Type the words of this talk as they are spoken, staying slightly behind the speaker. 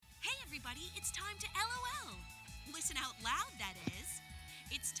everybody. It's time to LOL. Listen out loud, that is.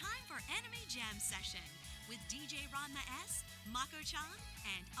 It's time for Anime Jam Session with DJ Ranma S, Mako-chan,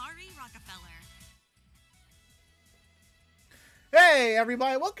 and Ari Rockefeller. Hey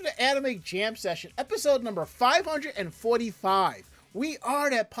everybody, welcome to Anime Jam Session, episode number 545. We are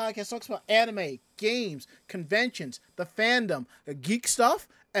that podcast that talks about anime, games, conventions, the fandom, the geek stuff,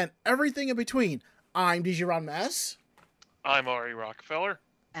 and everything in between. I'm DJ Ranma S. I'm Ari Rockefeller.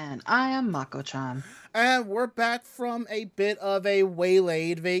 And I am Mako-chan. And we're back from a bit of a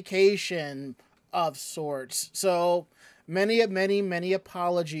waylaid vacation of sorts. So, many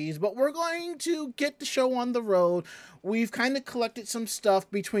apologies, but we're going to get the show on the road. We've kind of collected some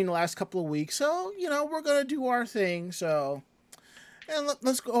stuff between the last couple of weeks, so, we're going to do our thing, so... And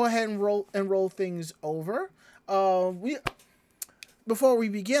let's go ahead and roll things over. Before we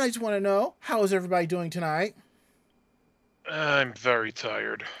begin, I just want to know, how is everybody doing tonight? I'm very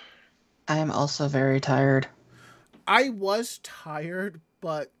tired. I am also very tired. I was tired,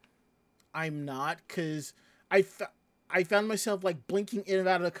 but I'm not, because I found myself, blinking in and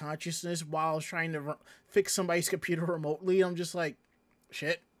out of consciousness while I was trying to fix somebody's computer remotely. I'm just like,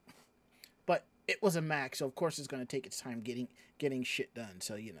 shit. But it was a Mac, so of course it's going to take its time getting shit done,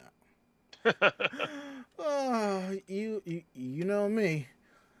 so you know me.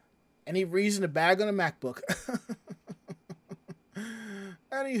 Any reason to bag on a MacBook.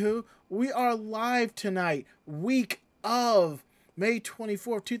 Anywho, we are live tonight, week of May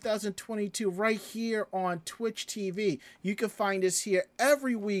 24th, 2022, right here on Twitch TV. You can find us here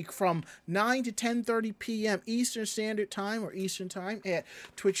every week from 9 to 10:30 p.m. Eastern Standard Time or Eastern Time at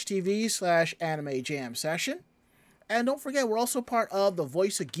Twitch TV/Anime Jam Session. And don't forget, we're also part of the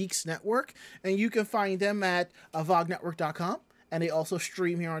Voice of Geeks Network, and you can find them at vognetwork.com. And they also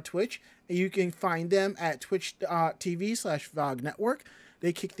stream here on Twitch, and you can find them at Twitch TV/vognetwork.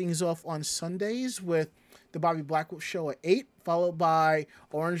 They kick things off on Sundays with the Bobby Blackwood Show at 8, followed by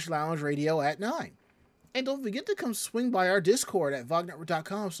Orange Lounge Radio at 9. And don't forget to come swing by our Discord at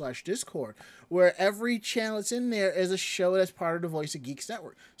vognetwork.com/Discord, where every channel that's in there is a show that's part of the Voice of Geeks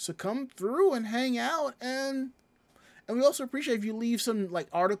Network. So come through and hang out, and we also appreciate if you leave some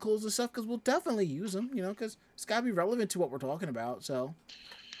articles and stuff, because we'll definitely use them, because it's got to be relevant to what we're talking about, so...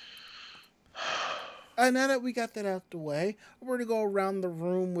 And now that we got that out the way, we're going to go around the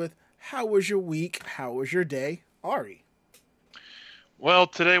room with how was your week, how was your day, Ari? Well,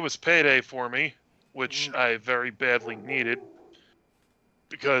 today was payday for me, which I very badly needed,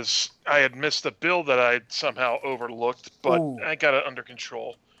 because I had missed a bill that I had somehow overlooked, but I got it under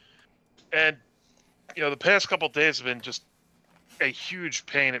control. And, the past couple of days have been just a huge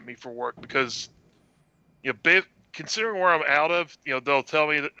pain at me for work, because, considering where I'm out of, they'll tell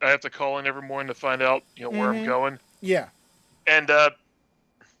me that I have to call in every morning to find out, where I'm going. Yeah. And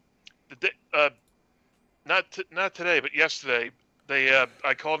not today, but yesterday,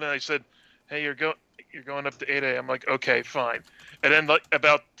 I called in and I said, "Hey, you're going up to 8 a.m." I'm like, "Okay, fine." And then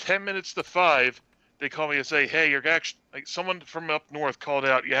about 10 minutes to 5, they call me and say, "Hey, you're actually someone from up north called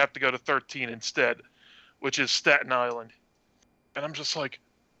out. You have to go to 13 instead, which is Staten Island." And I'm just like,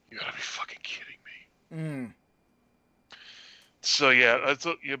 "You gotta be fucking kidding me." So yeah,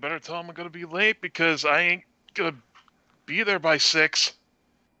 you better tell them I'm gonna be late, because I ain't gonna be there by 6.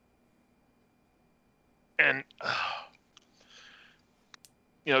 And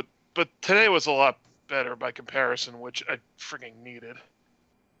but today was a lot better by comparison, which I freaking needed.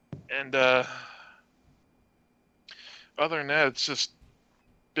 And other than that, it's just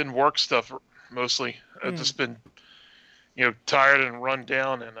been work stuff mostly. I've just been tired and run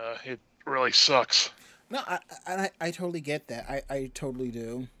down, and it really sucks. No, I totally get that. I totally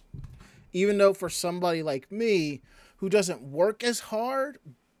do. Even though for somebody like me who doesn't work as hard,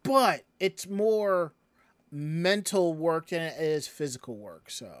 but it's more mental work than it is physical work,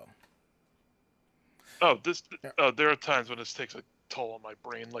 so. There are times when this takes a toll on my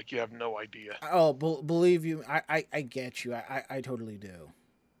brain, like you have no idea. Oh, believe you, I get you. I totally do.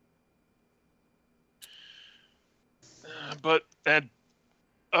 And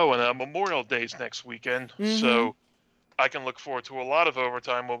Memorial Day's next weekend, so I can look forward to a lot of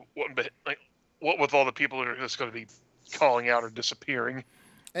overtime. What with all the people that are just going to be calling out or disappearing.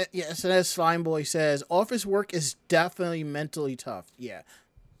 Yes, and as Slime Boy says, office work is definitely mentally tough. Yeah,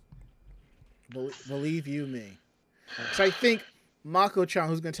 believe you me. So I think Mako-chan,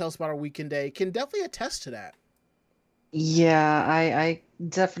 who's going to tell us about our weekend day, can definitely attest to that. Yeah, I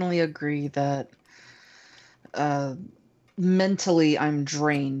definitely agree that mentally I'm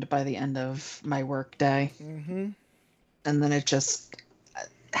drained by the end of my work day. And then it just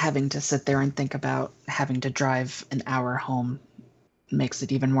having to sit there and think about having to drive an hour home makes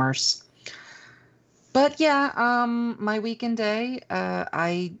it even worse. But yeah, my weekend day,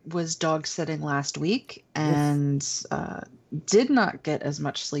 I was dog sitting last week and did not get as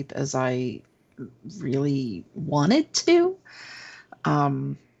much sleep as I really wanted to.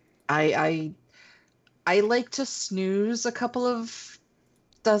 Um, I like to snooze a couple of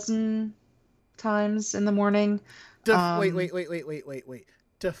dozen times in the morning. Wait.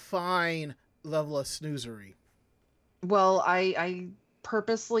 Define level of snoozery. Well, I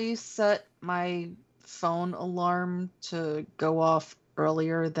purposely set my phone alarm to go off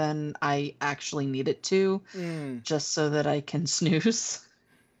earlier than I actually need it to, just so that I can snooze.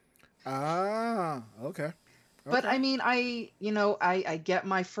 Ah, okay. But I mean, I get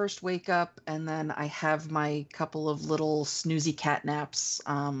my first wake up and then I have my couple of little snoozy cat naps,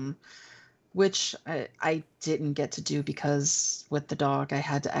 which I didn't get to do because with the dog, I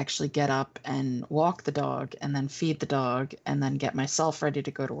had to actually get up and walk the dog and then feed the dog and then get myself ready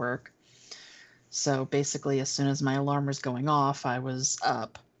to go to work. So basically, as soon as my alarm was going off, I was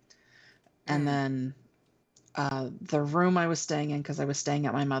up. And then the room I was staying in, because I was staying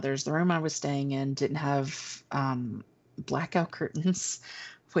at my mother's, the room I was staying in didn't have blackout curtains,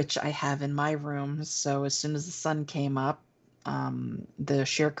 which I have in my room. So as soon as the sun came up, the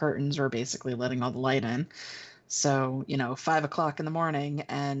sheer curtains were basically letting all the light in. So, 5 o'clock in the morning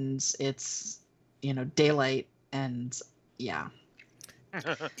and it's, daylight and yeah.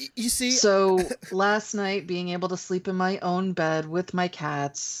 You see, so last night being able to sleep in my own bed with my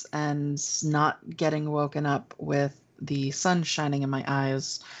cats and not getting woken up with the sun shining in my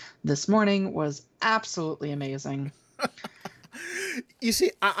eyes this morning was absolutely amazing. You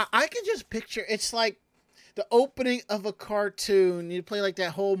see, I can just picture, it's like the opening of a cartoon. You play like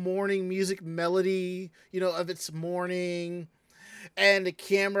that whole morning music melody, of its morning. And the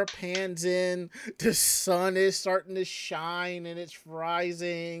camera pans in, the sun is starting to shine and it's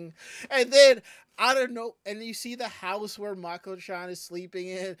rising. And then out of and you see the house where Mako-chan is sleeping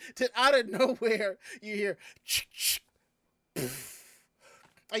in. Then out of nowhere, you hear and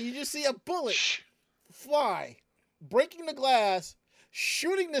you just see a bullet fly, breaking the glass,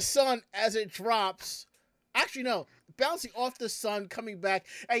 shooting the sun as it drops. Actually, no, bouncing off the sun, coming back,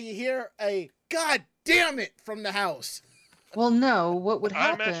 and you hear a "God damn it" from the house. Well, no, what would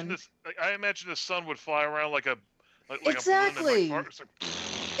happen? I imagine the sun would fly around like exactly. A balloon.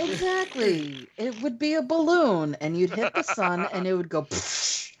 Exactly. It would be a balloon, and you'd hit the sun, and it would go,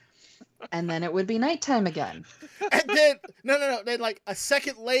 and then it would be nighttime again. And then no. Then like a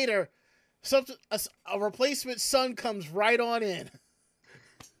second later, a replacement sun comes right on in.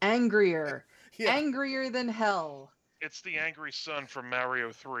 Angrier than hell. It's the angry sun from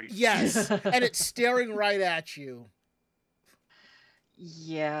Mario 3. Yes, and it's staring right at you.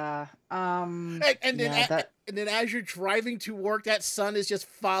 Yeah. And then as you're driving to work, that sun is just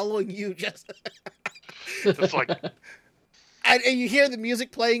following you. Just it's like, and you hear the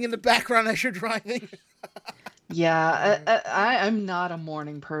music playing in the background as you're driving. Yeah, I'm not a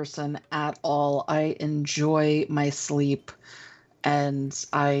morning person at all. I enjoy my sleep, and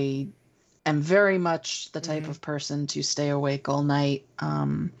I am very much the type of person to stay awake all night.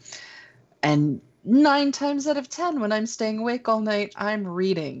 And 9 times out of 10, when I'm staying awake all night, I'm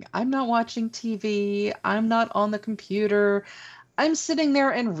reading. I'm not watching TV. I'm not on the computer. I'm sitting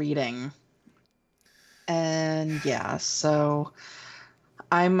there and reading. And yeah, so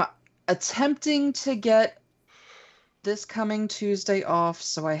I'm attempting to get this coming Tuesday off,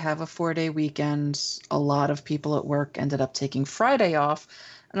 so I have a 4-day weekend. A lot of people at work ended up taking Friday off.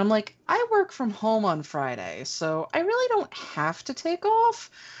 And I'm like, I work from home on Friday, so I really don't have to take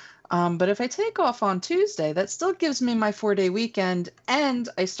off. But if I take off on Tuesday, that still gives me my 4-day weekend, and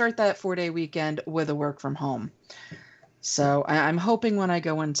I start that 4-day weekend with a work from home. So I'm hoping when I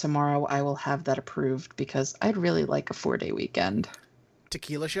go in tomorrow, I will have that approved because I'd really like a 4-day weekend.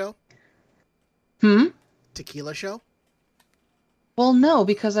 Tequila show? Tequila show? Well, no,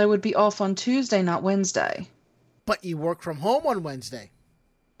 because I would be off on Tuesday, not Wednesday. But you work from home on Wednesday.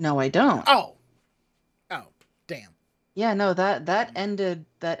 No, I don't. Oh, damn. Yeah, no, that ended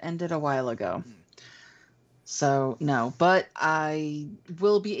a while ago. So no, but I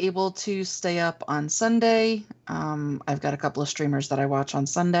will be able to stay up on Sunday. I've got a couple of streamers that I watch on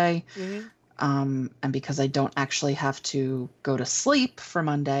Sunday. And because I don't actually have to go to sleep for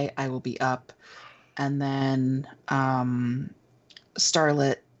Monday, I will be up. And then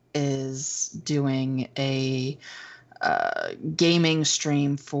Starlit is doing a gaming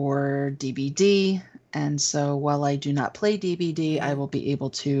stream for DBD. And so while I do not play DBD, I will be able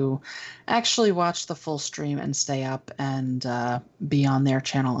to actually watch the full stream and stay up and be on their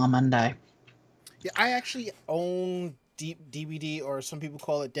channel on Monday. Yeah, I actually own DVD, or some people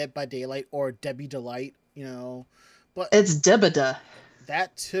call it Dead by Daylight or Debbie Delight, you know. But It's Debida.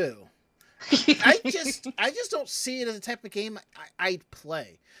 that too. I just don't see it as a type of game I'd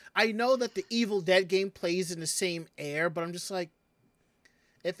play. I know that the Evil Dead game plays in the same air, but I'm just like,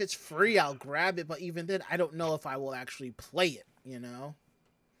 if it's free, I'll grab it. But even then, I don't know if I will actually play it, you know?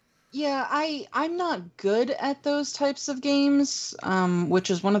 Yeah, I'm not good at those types of games, which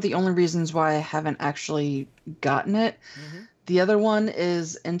is one of the only reasons why I haven't actually gotten it. Mm-hmm. The other one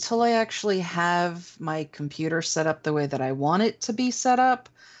is until I actually have my computer set up the way that I want it to be set up,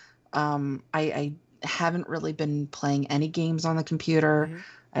 I haven't really been playing any games on the computer. Mm-hmm.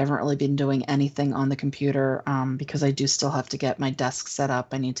 I haven't really been doing anything on the computer because I do still have to get my desk set up.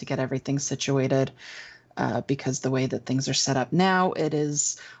 I need to get everything situated. Because the way that things are set up now, it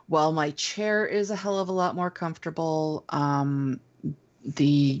is, while my chair is a hell of a lot more comfortable,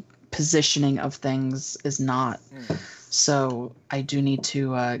 the positioning of things is not. So I do need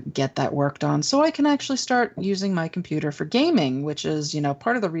to get that worked on so I can actually start using my computer for gaming, which is,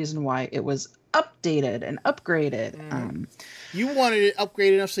 part of the reason why it was updated and upgraded. You wanted it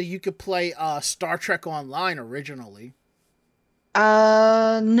upgraded enough so you could play Star Trek Online originally.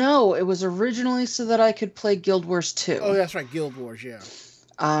 No, it was originally so that I could play Guild Wars 2. Oh, that's right, Guild Wars, yeah.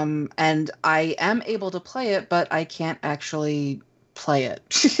 And I am able to play it, but I can't actually play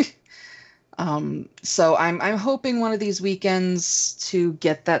it. So I'm hoping one of these weekends to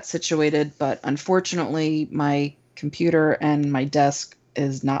get that situated, but unfortunately my computer and my desk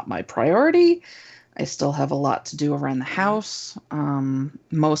is not my priority. I still have a lot to do around the house,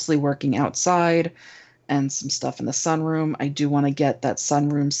 mostly working outside and some stuff in the sunroom. I do want to get that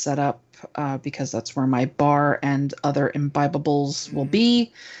sunroom set up because that's where my bar and other imbibables will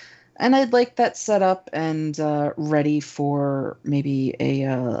be. And I'd like that set up and ready for maybe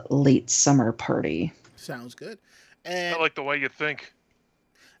a late summer party. Sounds good. And I like the way you think.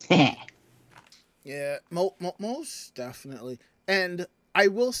 yeah, most definitely. And I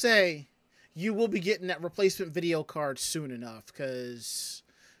will say, you will be getting that replacement video card soon enough, because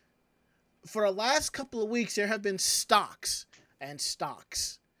for the last couple of weeks, there have been stocks and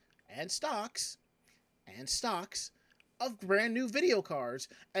stocks and stocks and stocks of brand new video cards,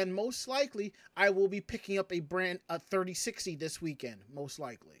 and most likely I will be picking up a 3060 this weekend, most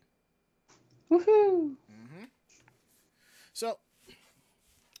likely. Woohoo! Mm-hmm. So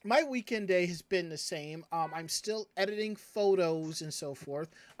my weekend day has been the same. I'm still editing photos and so forth.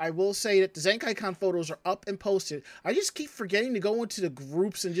 I will say that the ZenkaiCon photos are up and posted. I just keep forgetting to go into the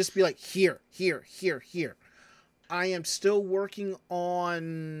groups and just be like, here. I am still working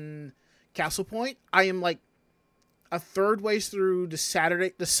on Castle Point. I am like a third ways through the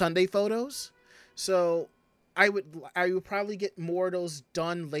Sunday photos. So I would probably get more of those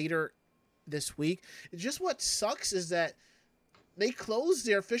done later this week. It's just what sucks is that they closed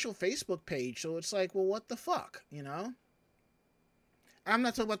their official Facebook page, so it's like, well, what the fuck, you know? I'm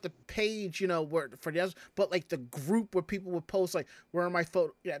not talking about the page, where for the others, but like the group where people would post like, where are my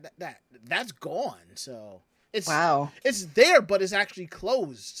photos? Yeah, that's gone. So it's it's there, but it's actually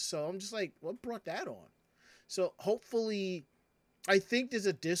closed. So I'm just like, what brought that on? So hopefully, I think there's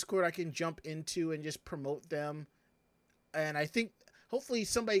a Discord I can jump into and just promote them, and I think hopefully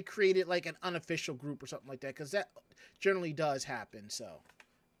somebody created like an unofficial group or something like that, because that generally does happen. So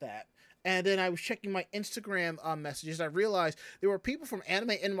that. And then I was checking my Instagram messages. I realized there were people from Anime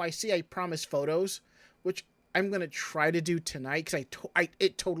NYC I promised photos, which I'm going to try to do tonight because I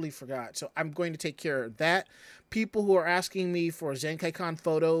totally forgot. So I'm going to take care of that. People who are asking me for ZenkaiCon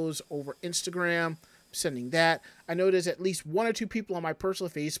photos over Instagram, I'm sending that. I know there's at least one or two people on my personal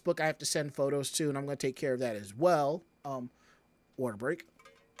Facebook I have to send photos to, and I'm going to take care of that as well. Water break.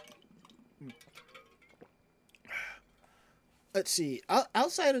 Let's see.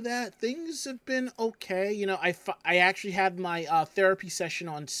 Outside of that, things have been okay. I actually had my therapy session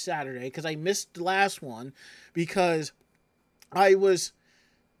on Saturday because I missed the last one because I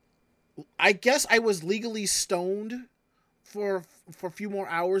guess I was legally stoned for a few more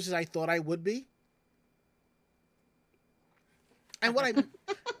hours as I thought I would be. And what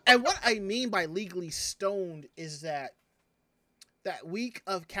I mean by legally stoned is that week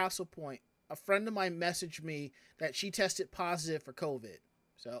of Castle Point, a friend of mine messaged me that she tested positive for COVID.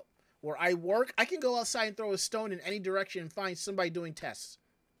 So where I work, I can go outside and throw a stone in any direction and find somebody doing tests.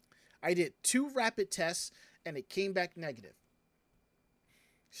 I did 2 rapid tests and it came back negative.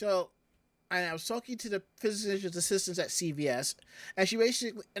 So, and I was talking to the physician's assistants at CVS, and she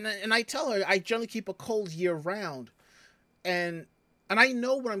basically, and I tell her I generally keep a cold year round, and I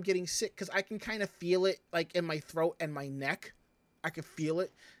know when I'm getting sick because I can kind of feel it like in my throat and my neck. I can feel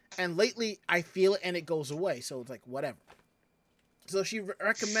it. And lately, I feel it and it goes away. So it's like, whatever. So she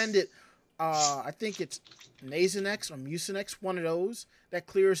recommended, I think it's Nasonex or Mucinex, one of those that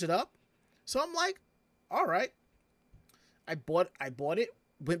clears it up. So I'm like, all right. I bought it,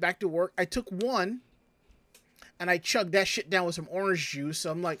 went back to work. I took one, and I chugged that shit down with some orange juice.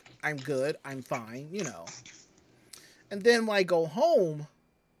 So I'm like, I'm good. I'm fine, you know. And then when I go home,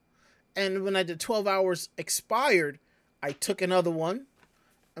 and when I did 12 hours expired, I took another one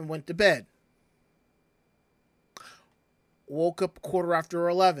and went to bed. Woke up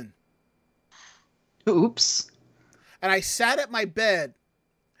 11:15. Oops. And I sat at my bed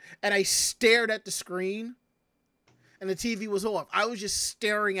and I stared at the screen and the TV was off. I was just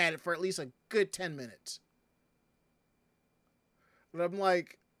staring at it for at least a good 10 minutes. But I'm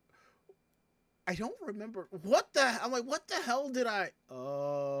like, I don't remember. I'm like, what the hell did I...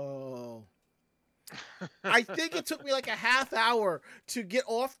 Oh... I think it took me like a half hour to get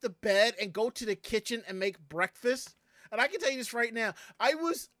off the bed and go to the kitchen and make breakfast. And I can tell you this right now. I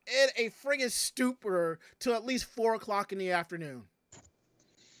was in a friggin' stupor till at least 4 o'clock in the afternoon.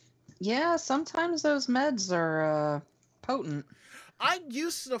 Yeah, sometimes those meds are potent. I'm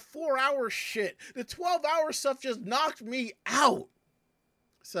used to the 4-hour shit. The 12-hour stuff just knocked me out.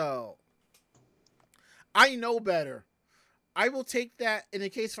 So, I know better. I will take that in the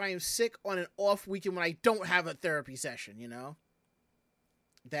case if I am sick on an off weekend when I don't have a therapy session, you know?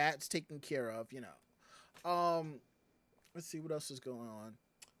 That's taken care of, you know. Let's see what else is going on.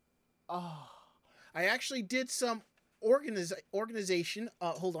 Oh, I actually did some organization.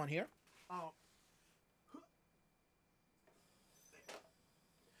 Hold on here.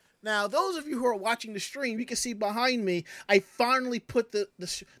 Now, those of you who are watching the stream, you can see behind me, I finally put the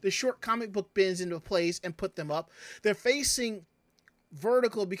short comic book bins into place and put them up. They're facing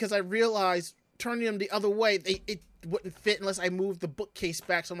vertical because I realized turning them the other way, it wouldn't fit unless I moved the bookcase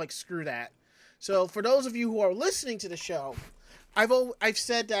back, so I'm like, screw that. So for those of you who are listening to the show, I've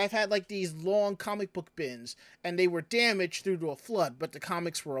said that I've had like these long comic book bins, and they were damaged due to a flood, but the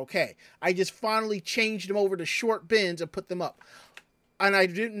comics were okay. I just finally changed them over to short bins and put them up. And I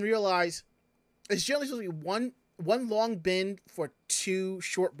didn't realize it's generally supposed to be one long bin for 2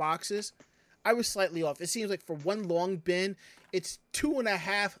 short boxes. I was slightly off. It seems like for one long bin, it's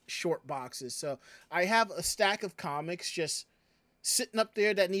 2.5 short boxes. So I have a stack of comics just sitting up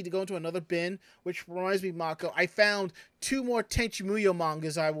there that need to go into another bin, which reminds me, Mako, I found 2 more Tenchi Muyo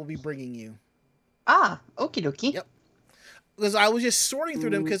mangas I will be bringing you. Ah, okie dokie. Yep. Because I was just sorting through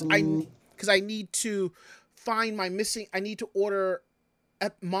them because I need to find my missing... I need to order...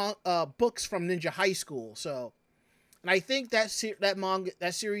 books from Ninja High School, so, and I think that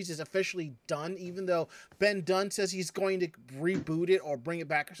series is officially done, even though Ben Dunn says he's going to reboot it or bring it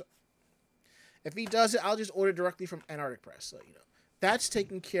back or something. If he does it, I'll just order directly from Antarctic Press, so you know that's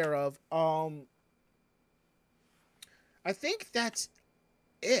taken care of. I think that's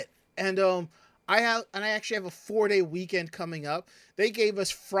it, and I actually have a 4-day weekend coming up. They gave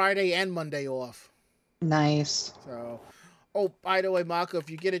us Friday and Monday off. Nice. So. Oh, by the way, Mako, if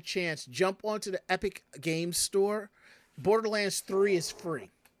you get a chance, jump onto the Epic Games Store. Borderlands 3 is free.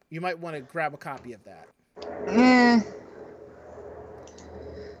 You might want to grab a copy of that.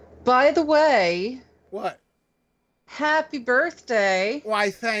 By the way... What? Happy birthday. Why,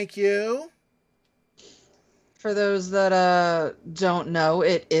 thank you. For those that don't know,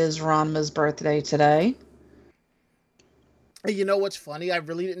 it is Ranma's birthday today. Hey, you know what's funny? I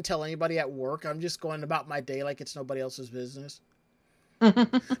really didn't tell anybody at work. I'm just going about my day like it's nobody else's business. No,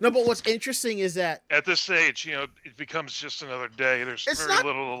 but what's interesting is that... At this age, you know, it becomes just another day. There's very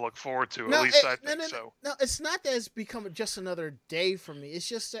little to look forward to, at least I think so. No, it's not that it's become just another day for me. It's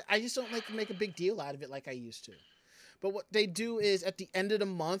just that I just don't make a big deal out of it like I used to. But what they do is, at the end of the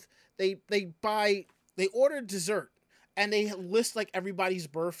month, they order dessert, and they list, like, everybody's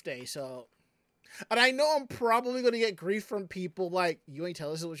birthday, so... And I know I'm probably going to get grief from people like, you ain't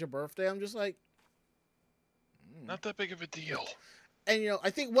tell us it was your birthday. I'm just like... Not that big of a deal. And, you know, I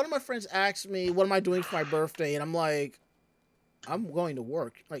think one of my friends asked me, what am I doing for my birthday? And I'm like, I'm going to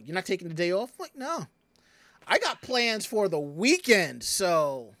work. Like, you're not taking the day off? I'm like, no. I got plans for the weekend,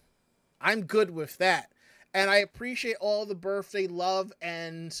 so I'm good with that. And I appreciate all the birthday love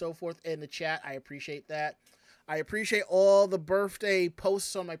and so forth in the chat. I appreciate that. I appreciate all the birthday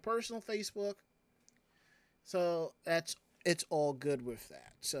posts on my personal Facebook. So it's all good with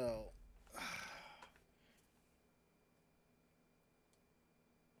that. So all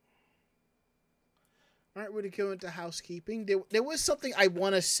right, we're going to go into housekeeping. There was something I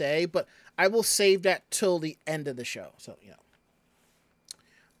want to say, but I will save that till the end of the show. So, you know.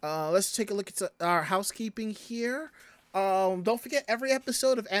 Let's take a look at our housekeeping here. Don't forget, every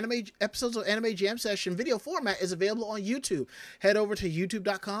episodes of Anime Jam Session video format is available on YouTube. Head over to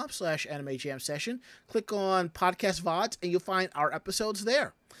youtube.com/Anime Jam Session. Click on Podcast VODs, and you'll find our episodes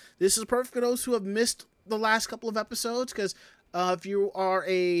there. This is perfect for those who have missed the last couple of episodes, because if you are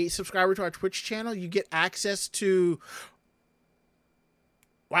a subscriber to our Twitch channel, you get access to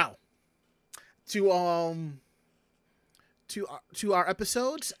our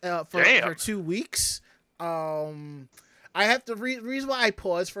episodes for 2 weeks. I have to reason why I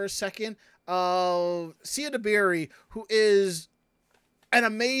paused for a second. Sia DeBerry, who is an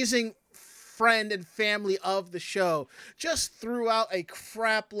amazing friend and family of the show, just threw out a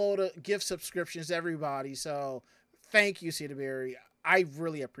crap load of gift subscriptions to everybody. So thank you, Sia DeBerry. I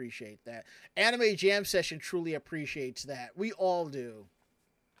really appreciate that. Anime Jam Session truly appreciates that. We all do.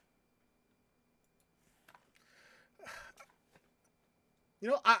 You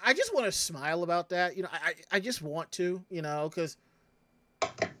know, I just want to smile about that. You know, I just want to, you know, because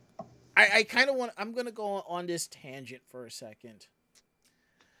I kind of want... I'm going to go on this tangent for a second.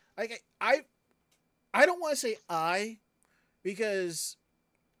 Like, I don't want to say because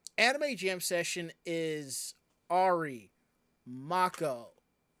Anime Jam Session is Ari, Mako,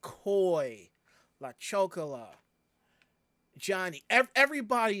 Koi, La Chocola, Johnny,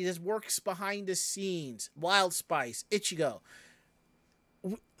 everybody that works behind the scenes, Wild Spice, Ichigo.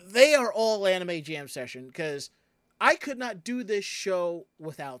 They are all Anime Jam Session, because I could not do this show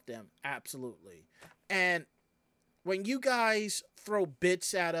without them. Absolutely. And when you guys throw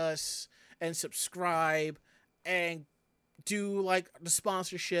bits at us and subscribe and do like the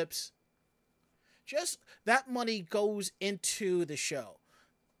sponsorships, just that money goes into the show.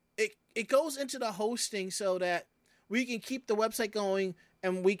 It goes into the hosting so that we can keep the website going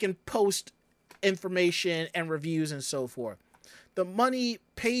and we can post information and reviews and so forth. The money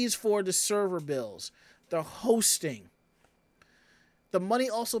pays for the server bills, the hosting. The money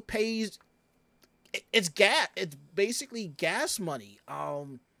also pays... It's gas. It's basically gas money.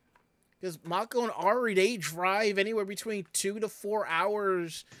 Because Mako and Ari, they drive anywhere between 2 to 4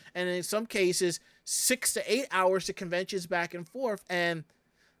 hours, and in some cases 6 to 8 hours to conventions back and forth, and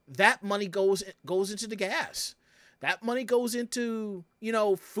that money goes into the gas. That money goes into, you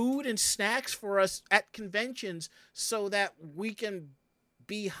know, food and snacks for us at conventions so that we can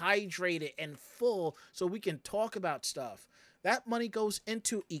be hydrated and full so we can talk about stuff. That money goes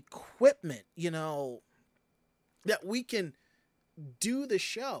into equipment, you know, that we can do the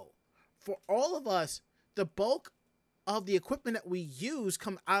show. For all of us, the bulk of the equipment that we use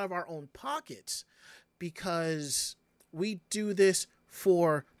come out of our own pockets, because we do this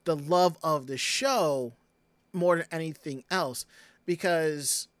for the love of the show more than anything else.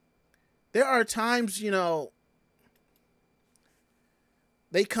 Because there are times, you know,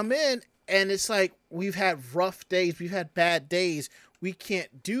 they come in and it's like, we've had rough days, we've had bad days, we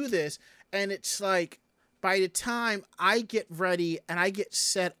can't do this. And it's like, by the time I get ready and I get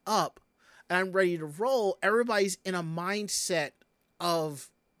set up and I'm ready to roll, everybody's in a mindset of,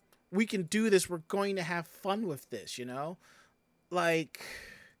 we can do this, we're going to have fun with this, you know? Like,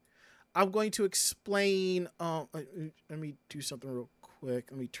 I'm going to explain, let me do something real quick.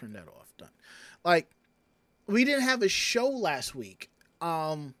 Let me turn that off. Done. Like, we didn't have a show last week.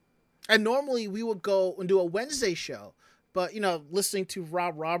 And normally we would go and do a Wednesday show, but, you know, listening to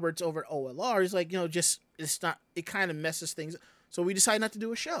Rob Roberts over at OLR is like, you know, just, it kind of messes things up. So we decided not to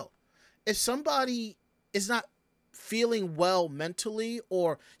do a show. If somebody is not feeling well mentally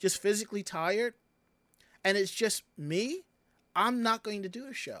or just physically tired, and it's just me, I'm not going to do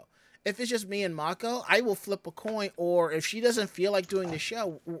a show. If it's just me and Mako, I will flip a coin, or if she doesn't feel like doing the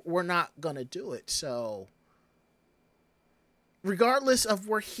show, we're not going to do it. So regardless of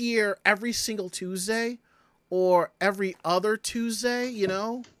we're here every single Tuesday or every other Tuesday, you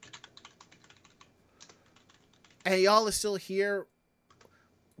know, and y'all are still here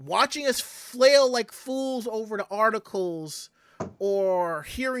watching us flail like fools over the articles, or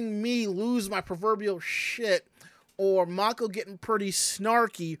hearing me lose my proverbial shit, or Mako getting pretty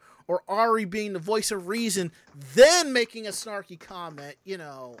snarky, or Ari being the voice of reason, then making a snarky comment, you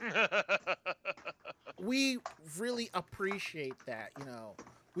know. We really appreciate that, you know.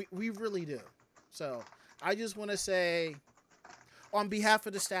 We really do. So, I just want to say, on behalf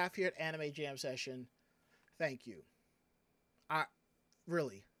of the staff here at Anime Jam Session, thank you.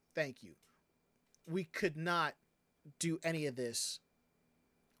 Really, thank you. We could not do any of this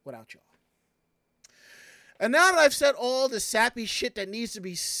without y'all. And now that I've said all the sappy shit that needs to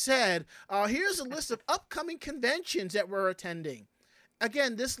be said, here's a list of upcoming conventions that we're attending.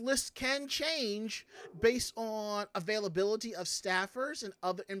 Again, this list can change based on availability of staffers and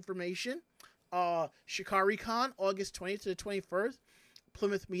other information. Shikari Con, August 20th to the 21st,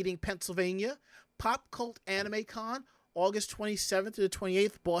 Plymouth Meeting, Pennsylvania. Pop Cult Anime Con, August 27th to the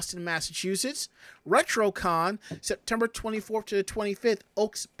 28th, Boston, Massachusetts. RetroCon, September 24th to the 25th,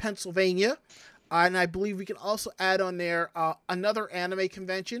 Oaks, Pennsylvania. And I believe we can also add on there another anime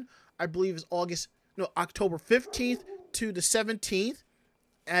convention. I believe is October 15th to the 17th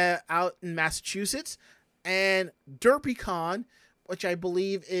out in Massachusetts. And DerpyCon, which I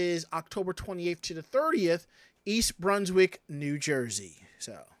believe is October 28th to the 30th, East Brunswick, New Jersey.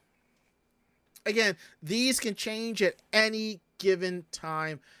 So, again, these can change at any given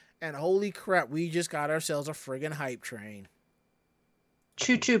time. And holy crap, we just got ourselves a friggin' hype train.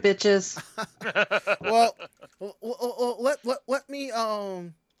 Choo-choo, bitches. Well,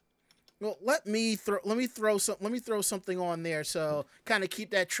 let me throw something on there, so kind of keep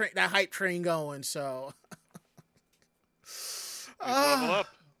that hype train going. So, Level up.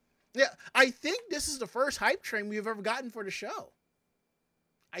 yeah, I think this is the first hype train we've ever gotten for the show.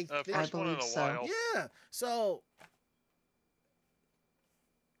 I think. First one in a so. while. Yeah, so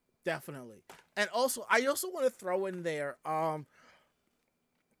definitely. And also, I also want to throw in there.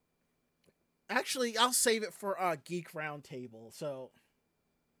 Actually, I'll save it for Geek Roundtable. So,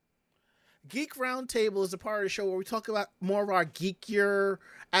 Geek Roundtable is a part of the show where we talk about more of our geekier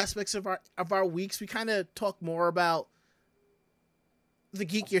aspects of our weeks. We kind of talk more about the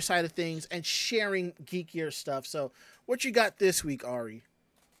geekier side of things and sharing geekier stuff. So, what you got this week, Ari?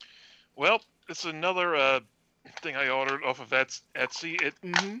 Well, it's another thing I ordered off of Etsy. It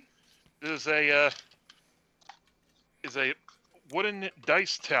is a wooden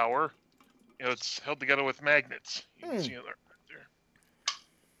dice tower. You know, it's held together with magnets. You can see it right there.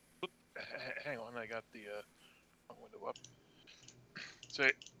 Oop, hang on, I got the window up. So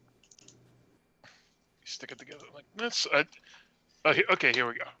you stick it together like this. Okay, here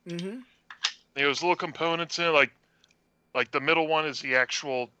we go. Mm-hmm. There's little components in it, like the middle one is the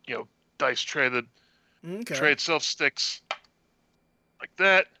actual, dice tray. The tray itself sticks like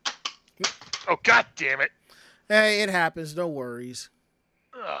that. Oh, god damn it! Hey, it happens. No worries.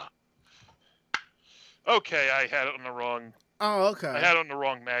 Ugh. Okay, I had it on the wrong. Oh, okay. I had it on the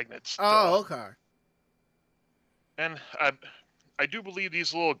wrong magnets. Oh, okay. And I do believe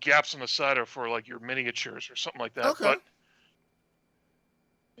these little gaps on the side are for like your miniatures or something like that. Okay.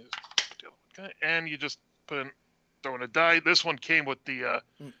 But and you just throw in a die. This one came with the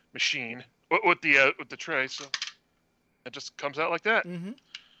machine with the tray, so it just comes out like that. Mm-hmm.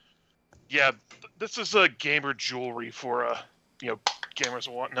 Yeah, this is gamer jewelry for gamers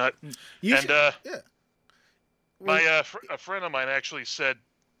and whatnot. A friend of mine actually said,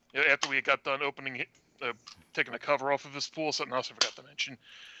 after we got done taking the cover off of his pool, something else I forgot to mention,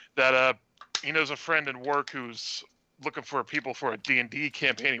 that he knows a friend in work who's looking for people for a D&D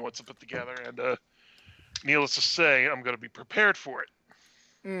campaign he wants to put together, and needless to say, I'm going to be prepared for it.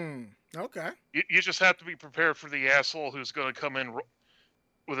 Okay. You just have to be prepared for the asshole who's going to come in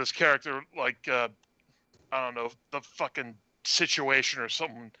with his character like, I don't know, the fucking Situation or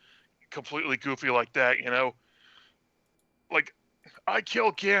something completely goofy like that, Like, I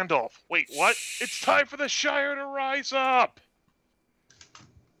killed Gandalf. Wait, what? It's time for the Shire to rise up!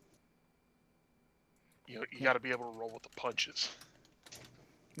 You got to be able to roll with the punches.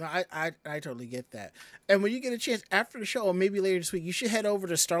 No, I totally get that. And when you get a chance after the show, or maybe later this week, you should head over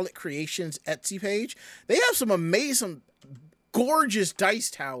to Starlit Creations Etsy page. They have some amazing, gorgeous dice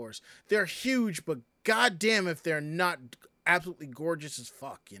towers. They're huge, but goddamn if they're not absolutely gorgeous as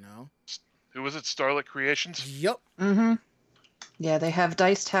fuck, Who was it? Starlit Creations? Yep. Mm-hmm. Yeah, they have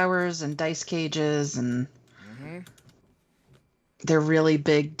dice towers and dice cages, and they're really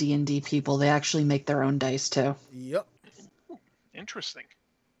big D&D people. They actually make their own dice, too. Yep. Interesting.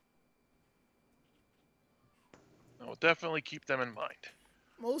 I will definitely keep them in mind.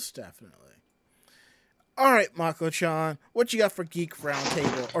 Most definitely. All right, Mako-chan, what you got for Geek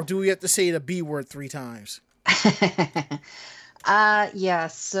Roundtable? Or do we have to say the B word 3 times? Yeah,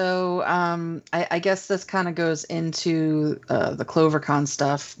 so I guess this kind of goes into the CloverCon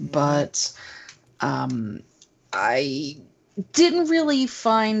stuff, but I didn't really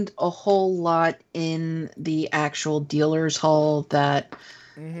find a whole lot in the actual dealer's hall that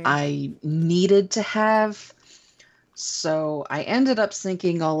I needed to have. So I ended up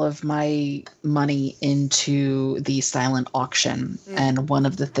sinking all of my money into the silent auction. And one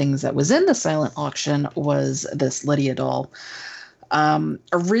of the things that was in the silent auction was this Lydia doll.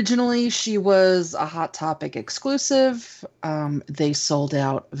 Originally, she was a Hot Topic exclusive. They sold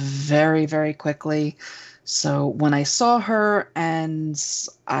out very, very quickly. So when I saw her and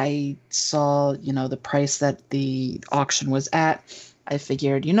I saw, the price that the auction was at, I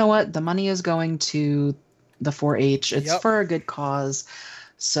figured, you know what? The money is going to the 4-H. It's Yep. for a good cause.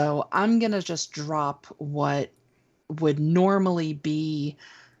 So I'm going to just drop what would normally be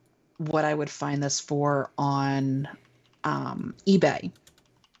what I would find this for on eBay.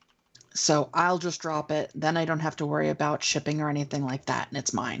 So I'll just drop it. Then I don't have to worry about shipping or anything like that, and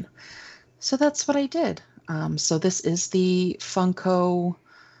it's mine. So that's what I did. So this is the Funko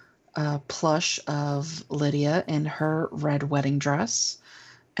plush of Lydia in her red wedding dress,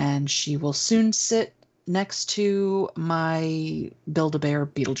 and she will soon sit next to my Build-A-Bear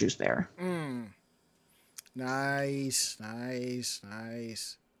Beetlejuice bear. Nice.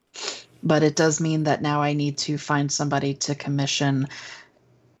 But it does mean that now I need to find somebody to commission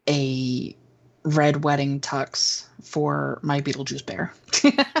a red wedding tux for my Beetlejuice bear.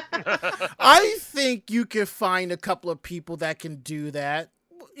 I think you could find a couple of people that can do that.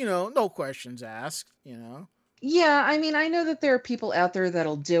 No questions asked, Yeah, I mean, I know that there are people out there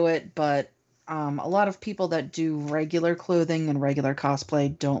that'll do it, but a lot of people that do regular clothing and regular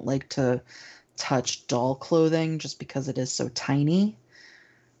cosplay don't like to touch doll clothing just because it is so tiny.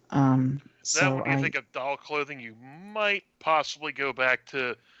 When you think of doll clothing, you might possibly go back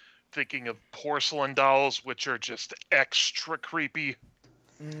to thinking of porcelain dolls, which are just extra creepy.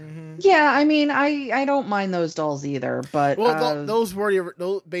 Mm-hmm. Yeah, I mean, I don't mind those dolls either, but those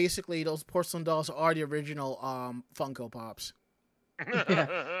were basically those porcelain dolls are the original Funko Pops.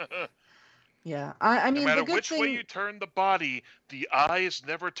 Yeah. I mean, no matter the good which way you turn the body, the eyes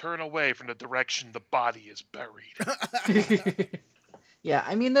never turn away from the direction the body is buried. Yeah,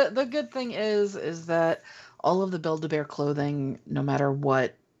 I mean, the good thing is that all of the Build-A-Bear clothing, no matter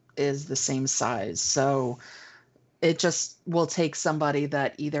what, is the same size. So it just will take somebody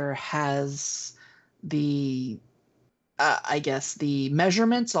that either has the I guess the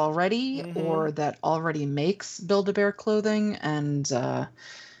measurements already, or that already makes Build-A-Bear clothing and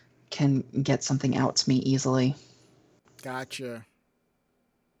can get something out to me easily. Gotcha.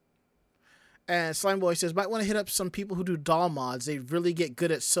 And Slime Boy says, might want to hit up some people who do doll mods. They really get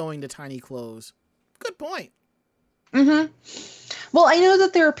good at sewing the tiny clothes. Good point. Mm-hmm. Well, I know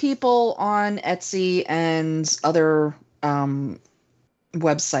that there are people on Etsy and other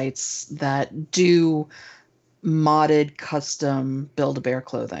websites that do modded custom Build-A-Bear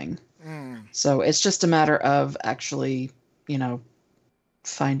clothing. So it's just a matter of actually,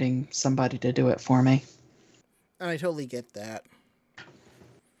 finding somebody to do it for me. And I totally get that.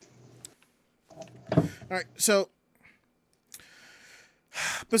 All right, so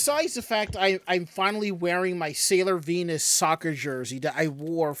besides the fact I'm finally wearing my Sailor Venus soccer jersey that I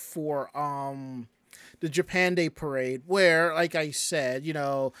wore for the Japan Day parade, where, like I said,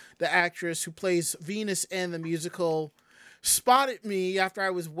 the actress who plays Venus in the musical spotted me after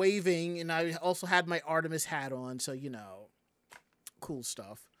I was waving, and I also had my Artemis hat on, so cool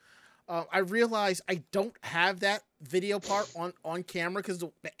stuff. I realized I don't have that video part on camera because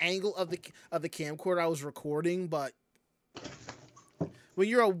the angle of the camcorder I was recording, but when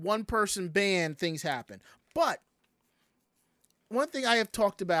you're a one-person band, things happen. But one thing I have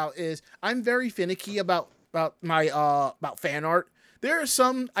talked about is I'm very finicky about my about fan art. There are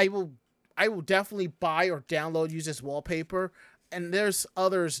some I will definitely buy or download, use as wallpaper, and there's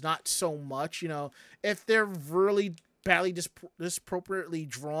others not so much. If they're really badly disproportionately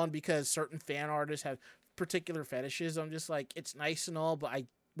drawn because certain fan artists have particular fetishes, I'm just like, it's nice and all, but I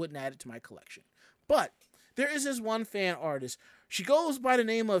wouldn't add it to my collection. But there is this one fan artist. She goes by the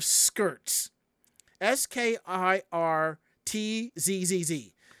name of Skirtz.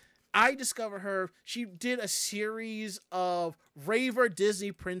 SKIRTZZZ. I discovered her. She did a series of Raver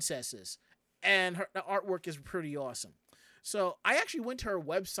Disney princesses, and the artwork is pretty awesome. So I actually went to her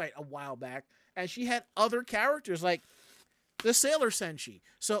website a while back, and she had other characters like the Sailor Senshi.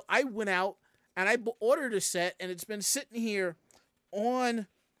 So I went out and I ordered a set, and it's been sitting here on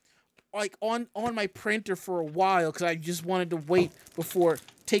my printer for a while because I just wanted to wait before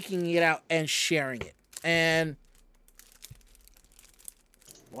taking it out and sharing it. And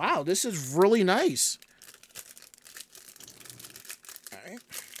wow, this is really nice.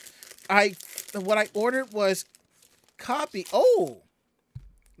 All right. What I ordered was copy. Oh,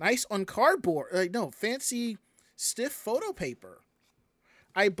 nice on cardboard. No, fancy stiff photo paper.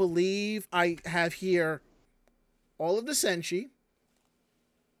 I believe I have here all of the Senshi.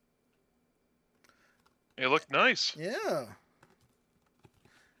 They look nice. Yeah.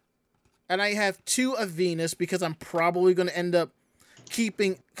 And I have 2 of Venus because I'm probably going to end up keep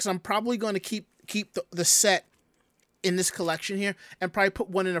the set in this collection here and probably put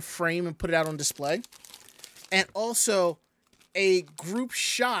one in a frame and put it out on display. And also a group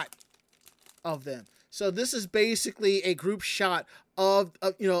shot of them. So this is basically a group shot of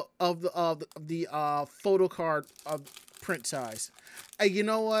the photo card of print size. You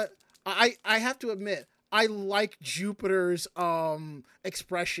know what? I have to admit, I like Jupiter's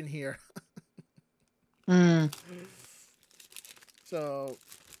expression here. Mm. So,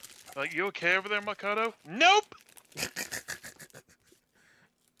 You okay over there, Makoto? Nope.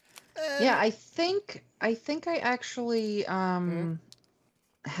 Yeah, I think I actually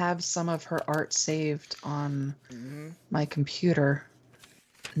have some of her art saved on my computer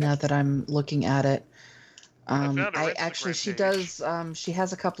now that I'm looking at it. found her I Instagram actually she page. does she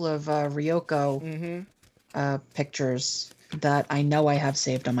has a couple of Ryoko pictures that I know I have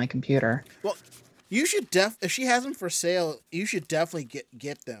saved on my computer. Well, you should if she has them for sale, you should definitely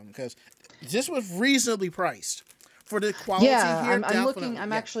get them because this was reasonably priced for the quality Yeah, here. I'm looking.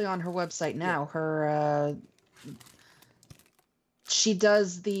 I'm actually on her website now. Her she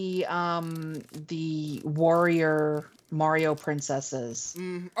does the warrior Mario princesses.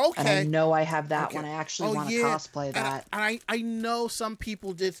 Okay. And I know I have that Okay. one. I actually want to cosplay that. And I know some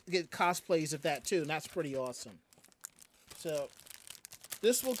people did get cosplays of that too, and that's pretty awesome. So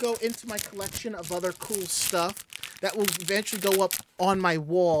this will go into my collection of other cool stuff that will eventually go up on my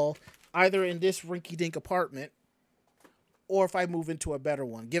wall, either in this rinky-dink apartment or if I move into a better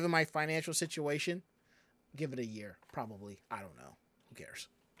one. Given my financial situation, give it a year, probably. I don't know. Who cares?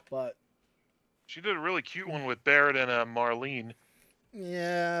 But She did a really cute one with Barrett and Marlene.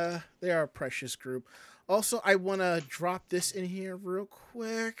 yeah, they are a precious group. Also, I want to drop this in here real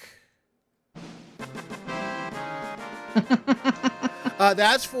quick.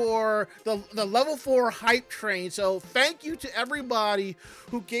 That's for the level 4 hype train. So thank you to everybody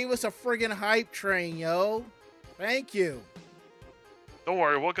who gave us a friggin' hype train, yo. Thank you. Don't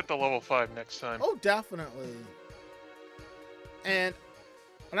worry, we'll get the level 5 next time. Oh, definitely. And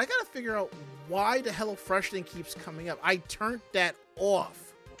I gotta figure out why the HelloFresh thing keeps coming up. I turned that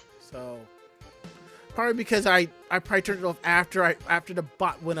off. So probably because I probably turned it off after the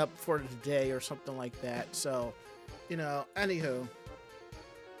bot went up for the day or something like that. So, anywho.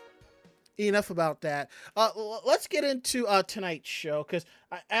 Enough about that. Let's get into tonight's show because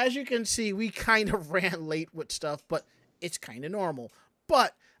as you can see, we kind of ran late with stuff, but it's kind of normal.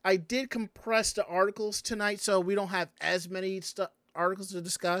 But I did compress the articles tonight, so we don't have as many articles to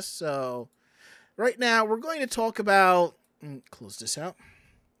discuss. So right now, we're going to talk about close this out.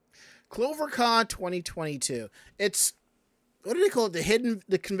 CloverCon 2022. It's what do they call it?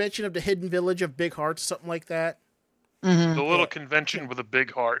 The convention of the Hidden Village of Big Hearts, something like that. Mm-hmm. The little convention with a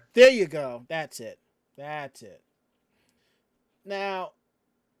big heart. There you go. That's it. Now,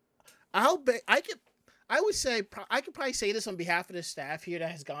 I would say I could probably say this on behalf of the staff here that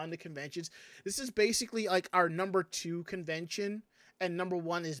has gone to conventions. This is basically like our number 2 convention, and number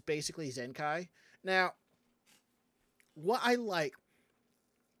 1 is basically Zenkai. Now, what I like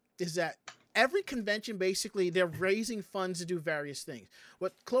is that every convention basically they're raising funds to do various things.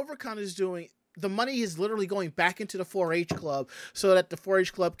 What CloverCon is doing, the money is literally going back into the 4-H Club so that the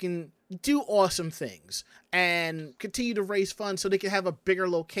 4-H Club can do awesome things and continue to raise funds so they can have a bigger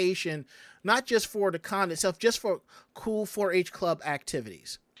location, not just for the con itself, just for cool 4-H Club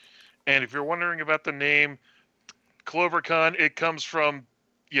activities. And if you're wondering about the name CloverCon, it comes from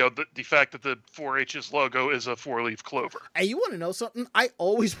the fact that the 4-H's logo is a 4-leaf clover. And you want to know something? I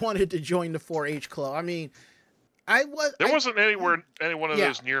always wanted to join the 4-H Club. I mean, There wasn't any one of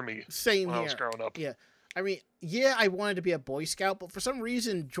those near me same when here. I was growing up. Yeah. I mean, I wanted to be a Boy Scout, but for some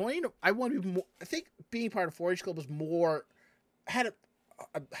reason, I wanted to be more. I think being part of 4-H Club was had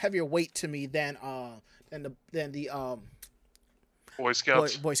a heavier weight to me than the Boy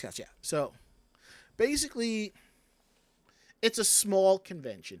Scouts. Boy Scouts, yeah. So basically, it's a small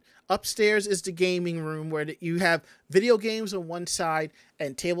convention. Upstairs is the gaming room where you have video games on one side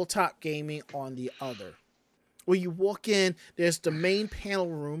and tabletop gaming on the other. When you walk in, there's the main panel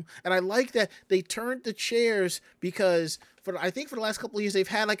room, and I like that they turned the chairs because I think for the last couple of years they've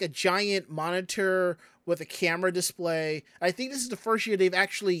had like a giant monitor with a camera display. I think this is the first year they've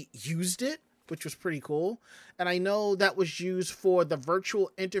actually used it, which was pretty cool. And I know that was used for the virtual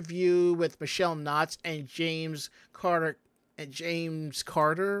interview with Michelle Knotts and James Carter.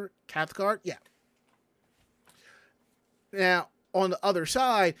 Cathcart, yeah. Now, on the other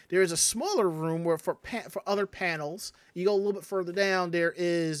side, there is a smaller room where for other panels. You go a little bit further down, there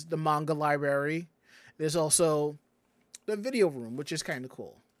is the manga library. There's also the video room, which is kind of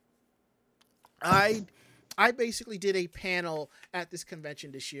cool. I basically did a panel at this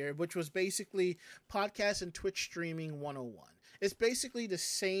convention this year, which was basically podcast and Twitch streaming 101. It's basically the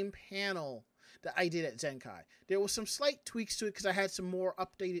same panel that I did at Zenkai. There was some slight tweaks to it because I had some more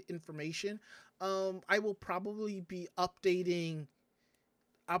updated information. I will probably be updating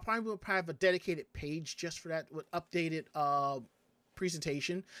I'll probably have a dedicated page just for that with updated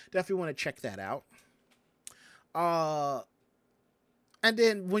presentation. Definitely want to check that out. And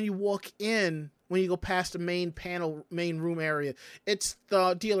then when you walk in, when you go past the main room area, it's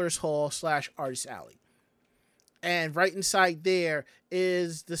the dealer's hall / artist alley. And right inside there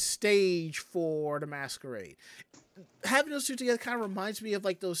is the stage for the masquerade. Having those two together kind of reminds me of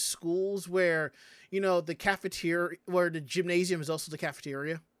like those schools where, the cafeteria, where the gymnasium is also the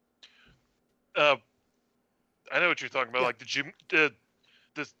cafeteria. I know what you're talking about. Yeah. Like the gym, the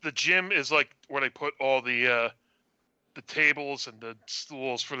gym is like where they put all the tables and the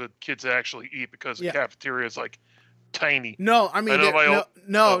stools for the kids to actually eat, because the cafeteria is like tiny. No, I mean,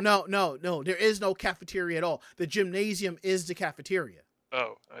 no. There is no cafeteria at all. The gymnasium is the cafeteria.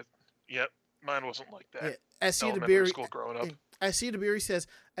 Oh, mine wasn't like that. Yeah. As Elementary school growing up. Cedar says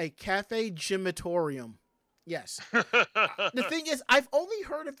a cafe gymatorium. Yes. The thing is, I've only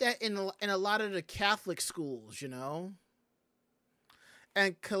heard of that in a lot of the Catholic schools,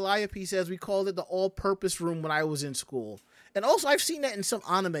 And Calliope says we called it the all-purpose room when I was in school. And also, I've seen that in some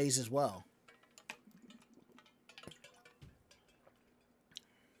animes as well.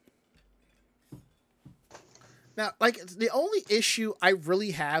 Now, like, the only issue I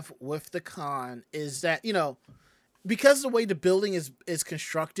really have with the con is that, because of the way the building is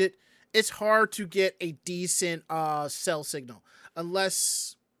constructed, it's hard to get a decent cell signal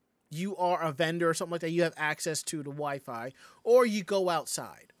unless you are a vendor or something like that. You have access to the Wi-Fi, or you go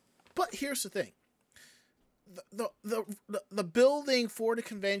outside. But here's the thing: the building for the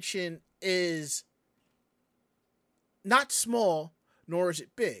convention is not small, nor is it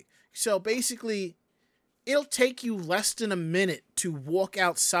big. So basically, it'll take you less than a minute to walk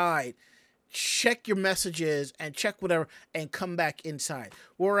outside, check your messages and check whatever, and come back inside.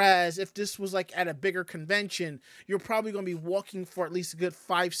 Whereas if this was like at a bigger convention, you're probably going to be walking for at least a good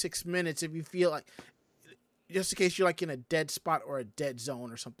 5-6 minutes if you feel like, just in case you're like in a dead spot or a dead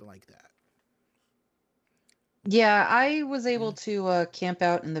zone or something like that. Yeah, I was able to camp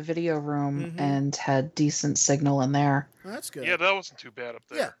out in the video room and had decent signal in there. Well, that's good. Yeah, that wasn't too bad up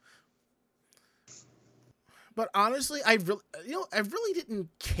there. Yeah. But honestly, I really didn't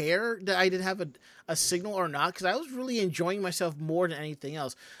care that I didn't have a signal or not, because I was really enjoying myself more than anything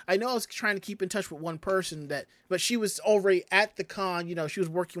else. I know I was trying to keep in touch with one person but she was already at the con. She was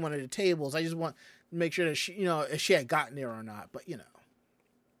working one of the tables. I just want to make sure that she, if she had gotten there or not. But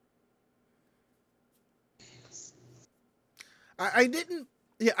I didn't.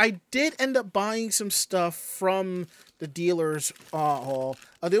 Yeah, I did end up buying some stuff from the dealer's hall.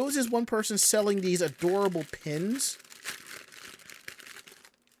 There was this one person selling these adorable pins.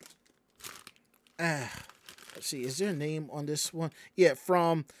 Let's see, is there a name on this one? Yeah,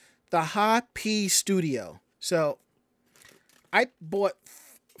 from the Ha P Studio. So, I bought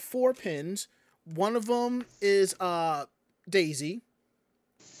 4 pins. One of them is Daisy.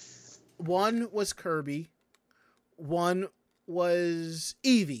 One was Kirby. One was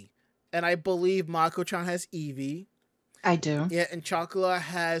Eevee, and I believe Mako-chan has Eevee. I do. Yeah, and Chocula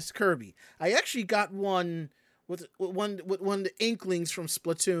has Kirby. I actually got one with one of the Inklings from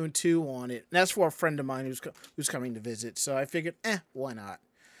Splatoon 2 on it. And that's for a friend of mine who's coming to visit. So I figured, why not?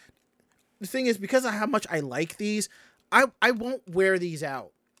 The thing is, because of how much I like these, I won't wear these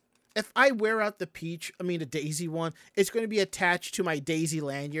out. If I wear out the Daisy one, it's going to be attached to my Daisy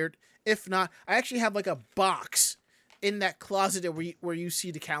lanyard. If not, I actually have like a box in that closet where you see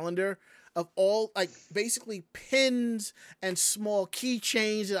the calendar of all, like, basically pins and small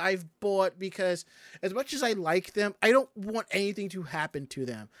keychains that I've bought, because as much as I like them, I don't want anything to happen to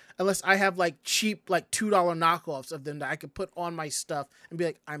them unless I have like cheap, like $2 knockoffs of them that I could put on my stuff and be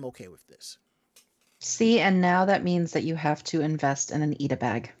like, I'm okay with this. See, and now that means that you have to invest in an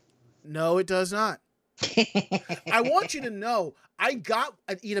Eat-A-Bag. No, it does not. I want you to know, I got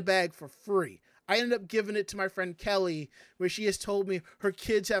an Eat-A-Bag for free. I ended up giving it to my friend Kelly, where she has told me her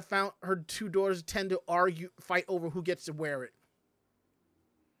kids have found her 2 daughters tend to fight over who gets to wear it.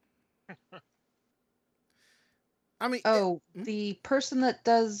 I mean, the person that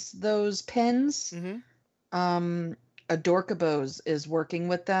does those pins, Adorkabos is working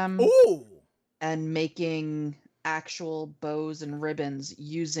with them. Ooh! And making actual bows and ribbons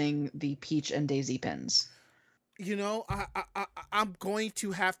using the Peach and Daisy pins. I'm going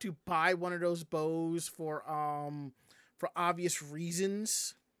to have to buy one of those bows for obvious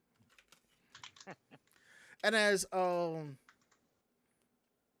reasons. And as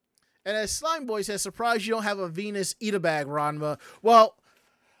Slime Boy says, surprised you don't have a Venus Eat-A-Bag, Ranma. Well,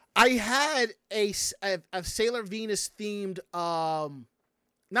 I had a Sailor Venus themed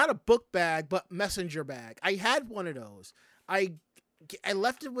not a book bag, but messenger bag. I had one of those. I I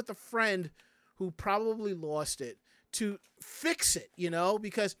left it with a friend who probably lost it to fix it,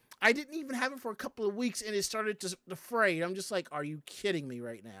 because I didn't even have it for a couple of weeks and it started to fray. I'm just like, are you kidding me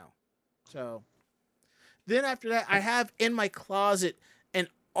right now? So then after that, I have in my closet an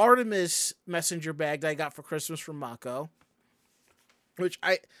Artemis messenger bag that I got for Christmas from Mako,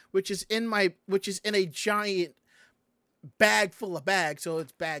 which is in a giant bag full of bags, so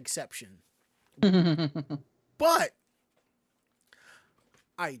it's bagception. But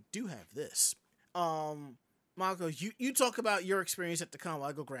I do have this. Mako, you talk about your experience at the con.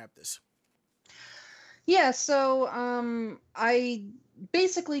 I'll go grab this. Yeah, so I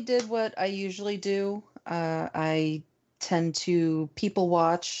basically did what I usually do. I tend to people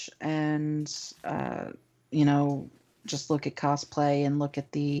watch and just look at cosplay and look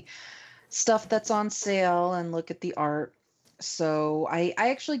at the stuff that's on sale and look at the art. So I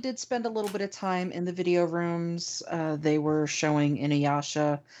actually did spend a little bit of time in the video rooms. They were showing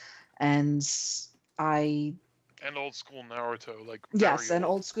Inuyasha, and old school Naruto, like yes, and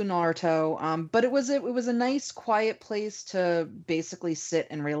old school Naruto. But it was a nice, quiet place to basically sit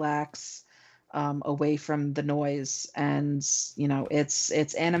and relax, away from the noise. And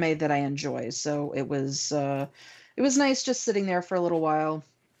it's anime that I enjoy, so it was nice just sitting there for a little while.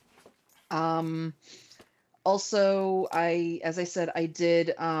 Also, as I said, I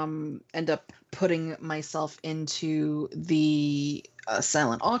did end up putting myself into the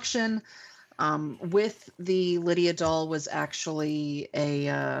silent auction. With the Lydia doll was actually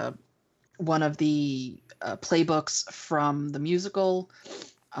one of the playbooks from the musical.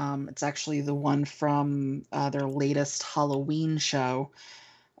 It's actually the one from their latest Halloween show.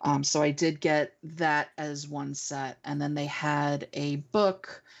 So I did get that as one set, and then they had a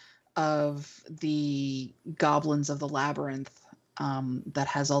book of the Goblins of the Labyrinth that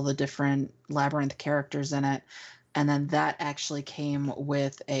has all the different Labyrinth characters in it. And then that actually came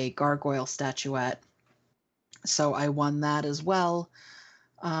with a gargoyle statuette. So I won that as well.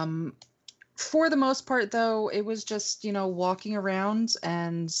 For the most part, though, it was just, walking around,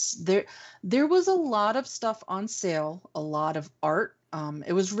 and there was a lot of stuff on sale, a lot of art.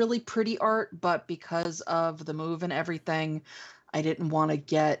 It was really pretty art, but because of the move and everything, I didn't want to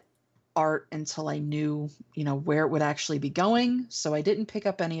get art until I knew, where it would actually be going. So I didn't pick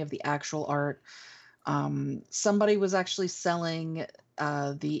up any of the actual art. Somebody was actually selling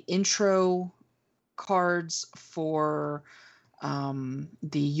the intro cards for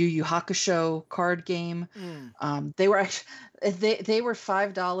the Yu Yu Hakusho card game. They were they were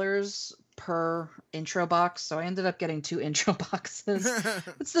 $5 per intro box, so I ended up getting 2 intro boxes.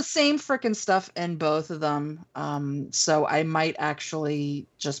 It's the same freaking stuff in both of them. So I might actually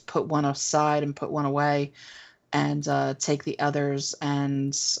just put one aside and put one away, and take the others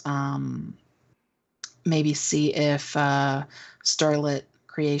and maybe see if Starlit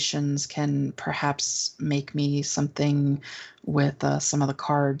Creations can perhaps make me something with some of the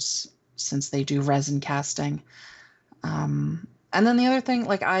cards, since they do resin casting. And then the other thing,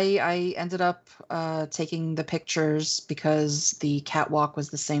 like I ended up taking the pictures because the catwalk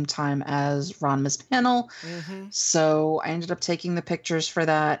was the same time as Ranma's panel. Mm-hmm. So I ended up taking the pictures for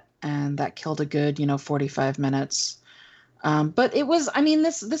that, and that killed a good, 45 minutes. But it was,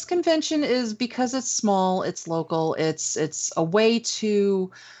 this convention is, because it's small, it's local, it's a way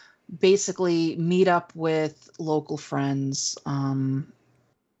to basically meet up with local friends. Some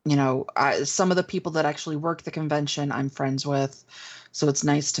of the people that actually work the convention I'm friends with, so it's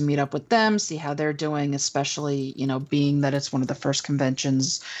nice to meet up with them, see how they're doing, especially, being that it's one of the first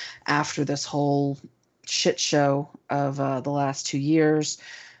conventions after this whole shit show of the last 2 years.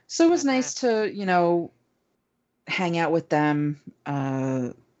 So it was nice to, hang out with them,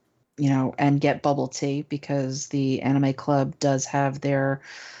 and get bubble tea, because the anime club does have their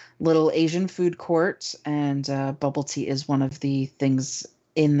little Asian food court, and bubble tea is one of the things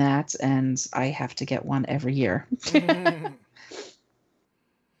in that, and I have to get one every year. Well,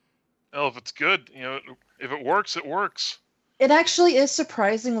 if it's good, if it works, it works. It actually is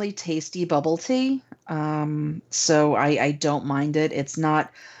surprisingly tasty bubble tea. So I don't mind it. It's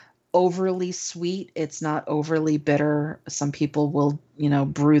not overly sweet. It's not overly bitter. Some people will,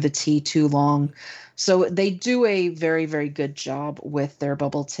 brew the tea too long. So they do a very, very good job with their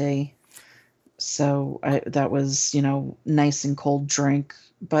bubble tea. So that was, nice and cold drink.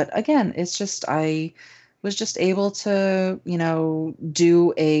 But again, it's just, I was just able to,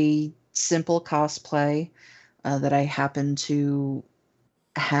 do a simple cosplay that I happened to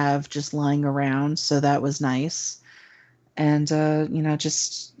have just lying around. So that was nice. And,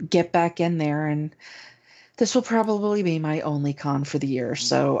 just get back in there. And this will probably be my only con for the year.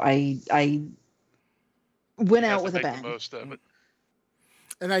 So I went out with a bang. The most of it.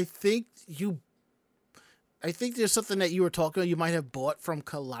 And I think there's something that you were talking about you might have bought from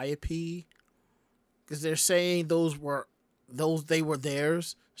Calliope, because they're saying they were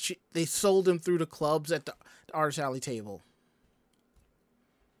theirs. They sold them through the clubs at the Artist Alley table.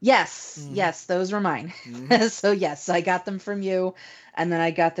 Yes, yes, those were mine. So yes, I got them from you, and then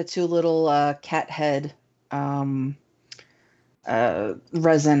I got the two little cat head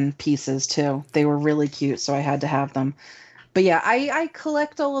resin pieces too. They were really cute, so I had to have them. But yeah, I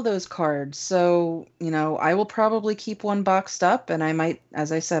collect all of those cards. So, I will probably keep one boxed up, and I might,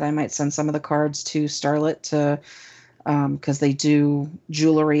 as I said, I might send some of the cards to Starlit to, because they do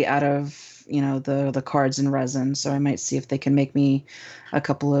jewelry out of, the cards in resin. So I might see if they can make me a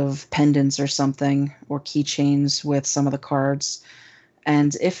couple of pendants or something, or keychains with some of the cards.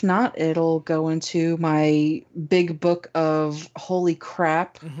 And if not, it'll go into my big book of holy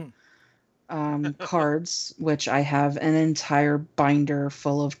crap. Cards, which I have an entire binder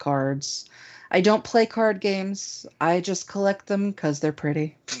full of cards. I don't play card games. I just collect them because they're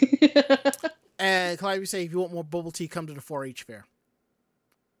pretty. And Clive, you say if you want more bubble tea, come to the 4-H fair.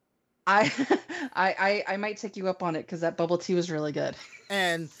 I might take you up on it because that bubble tea was really good.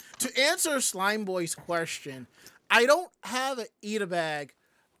 And to answer Slime Boy's question, I don't have an eat a bag,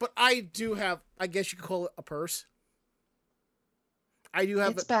 but I do have, I guess you could call it a purse. I do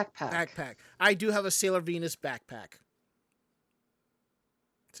have a backpack. I do have a Sailor Venus backpack.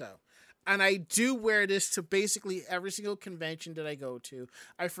 So, and I do wear this to basically every single convention that I go to.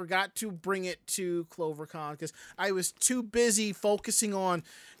 I forgot to bring it to CloverCon because I was too busy focusing on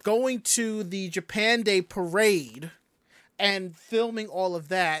going to the Japan Day parade and filming all of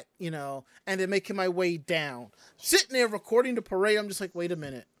that, and then making my way down. Sitting there recording the parade, I'm just like, wait a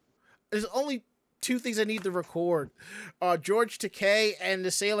minute. There's only two things I need to record. George Takei and the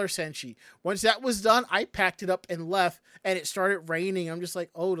Sailor Senshi. Once that was done, I packed it up and left, and it started raining. I'm just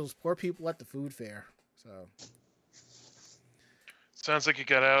like, oh, those poor people at the food fair. So sounds like you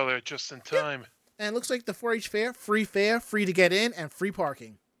got out of there just in time. And it looks like the 4-H fair, free to get in, and free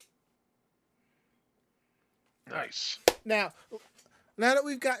parking. Nice. Now that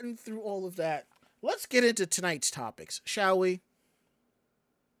we've gotten through all of that, let's get into tonight's topics, shall we?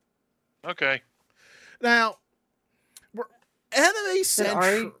 Okay. Now, Anime Central. Did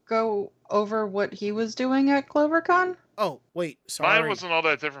Ari go over what he was doing at CloverCon? Oh, wait, sorry. Mine wasn't all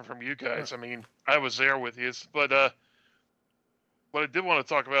that different from you guys. I mean, I was there with you, but what I did want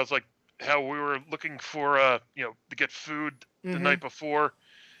to talk about is like how we were looking for to get food the night before,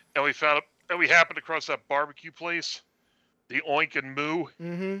 and we found and we happened across that barbecue place, the Oink and Moo.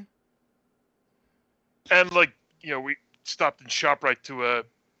 Mm-hmm. And we stopped in ShopRite to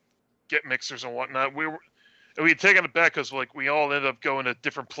get mixers and whatnot. We had taken it back because we all ended up going to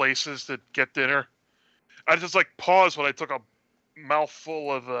different places to get dinner. I just paused when I took a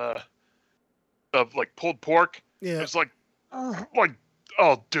mouthful of pulled pork. Yeah. It's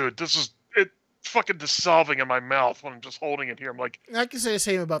oh dude, this is it fucking dissolving in my mouth when I'm just holding it here. I'm like, I can say the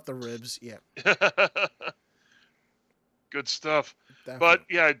same about the ribs. Yeah. Good stuff. Definitely. But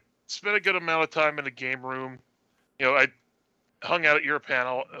yeah, I spent a good amount of time in the game room. I hung out at your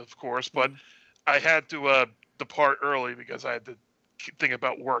panel, of course, but I had to depart early because I had to think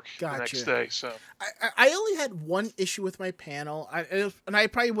about work the next day. So I only had one issue with my panel, and I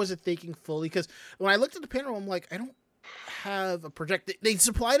probably wasn't thinking fully because when I looked at the panel, I'm like, I don't have a projector. They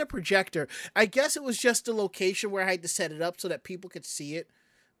supplied a projector. I guess it was just the location where I had to set it up so that people could see it.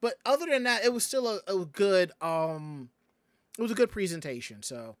 But other than that, it was still a good it was a good presentation.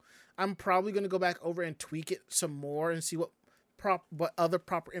 So I'm probably going to go back over and tweak it some more and see what other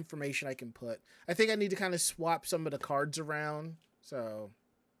proper information I can put. I think I need to kind of swap some of the cards around. So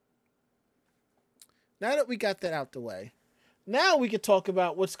now that we got that out the way, now we could talk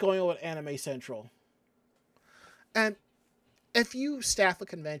about what's going on with Anime Central. And if you staff a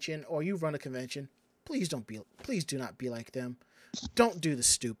convention or you run a convention, please do not be like them. Don't do the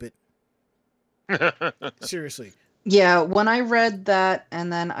stupid. Seriously. Yeah, when I read that,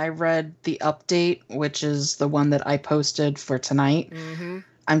 and then I read the update, which is the one that I posted for tonight,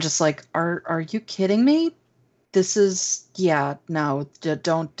 I'm just like, are you kidding me? This is, no,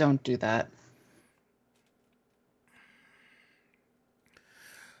 don't do that.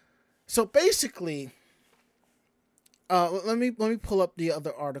 So basically, let me pull up the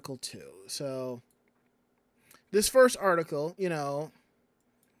other article too. So this first article,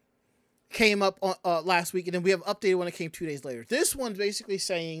 came up on last week, and then we have updated when it came 2 days later. This one's basically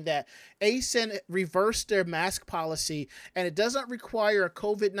saying that ASEN reversed their mask policy, and it does not require a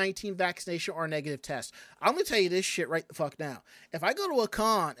COVID-19 vaccination or a negative test. I'm going to tell you this shit right the fuck now. If I go to a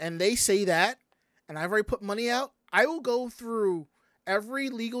con and they say that, and I've already put money out, I will go through every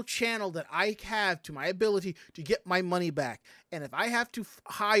legal channel that I have to my ability to get my money back. And if I have to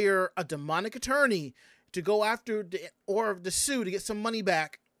hire a demonic attorney to go after or to sue to get some money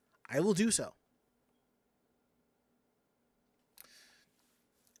back, I will do so.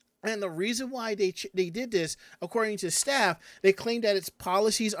 And the reason why they did this, according to staff, they claim that its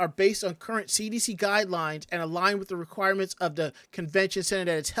policies are based on current CDC guidelines and align with the requirements of the convention center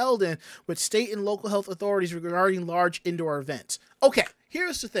that it's held in with state and local health authorities regarding large indoor events. Okay,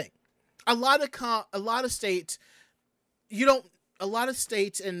 here's the thing. A lot of states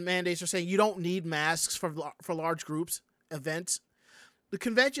and mandates are saying you don't need masks for large groups, events. The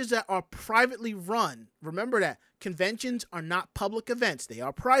conventions that are privately run, remember that, conventions are not public events. They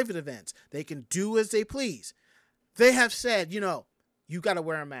are private events. They can do as they please. They have said, you got to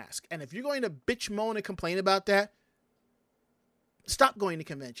wear a mask. And if you're going to bitch, moan, and complain about that, stop going to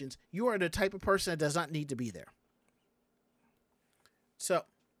conventions. You are the type of person that does not need to be there. So,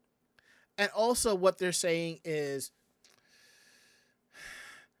 and also what they're saying is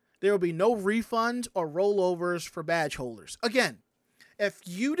there will be no refunds or rollovers for badge holders. Again, if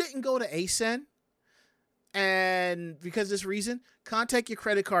you didn't go to ASEN and because of this reason, contact your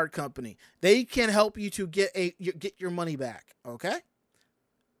credit card company. They can help you to get your money back, okay?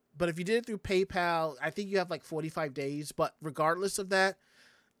 But if you did it through PayPal, I think you have like 45 days. But regardless of that,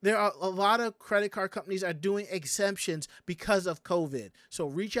 there are a lot of credit card companies are doing exemptions because of COVID. So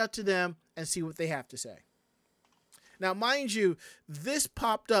reach out to them and see what they have to say. Now, mind you, this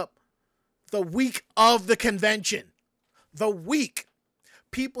popped up the week of the convention. The week.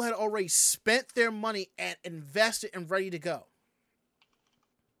 People had already spent their money and invested and ready to go.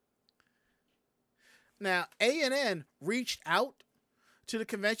 Now, ANN reached out to the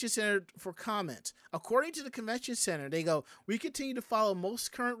convention center for comments. According to the convention center, they go, we continue to follow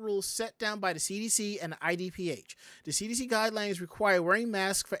most current rules set down by the CDC and the IDPH. The CDC guidelines require wearing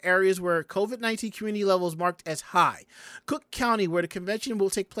masks for areas where COVID-19 community level is marked as high. Cook County, where the convention will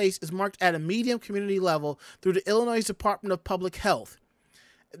take place, is marked at a medium community level through the Illinois Department of Public Health.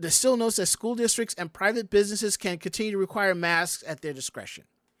 The still notes that school districts and private businesses can continue to require masks at their discretion.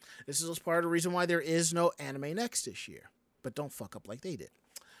 This is part of the reason why there is no Anime Next this year. But don't fuck up like they did.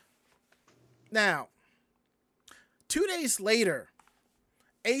 Now, 2 days later,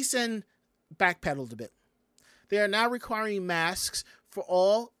 ASEN backpedaled a bit. They are now requiring masks for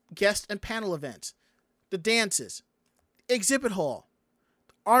all guest and panel events, the dances, exhibit hall,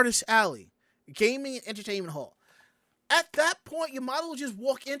 artist alley, gaming and entertainment hall. At that point, you might as well just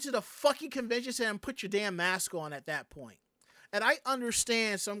walk into the fucking convention center and put your damn mask on at that point. And I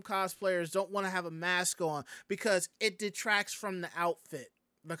understand some cosplayers don't want to have a mask on because it detracts from the outfit,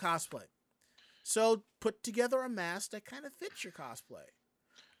 the cosplay. So put together a mask that kind of fits your cosplay.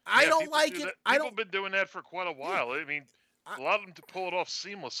 I don't like it. People have been doing that for quite a while. Yeah. I mean, a lot of them to pull it off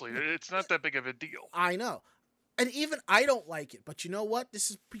seamlessly. It's not that big of a deal. I know. And even I don't like it. But you know what? This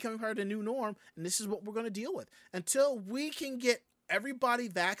is becoming part of the new norm, and this is what we're going to deal with. Until we can get everybody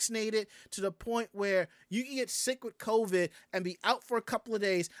vaccinated to the point where you can get sick with COVID and be out for a couple of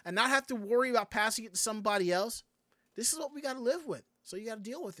days and not have to worry about passing it to somebody else, this is what we got to live with. So you got to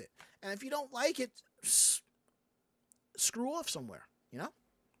deal with it. And if you don't like it, screw off somewhere,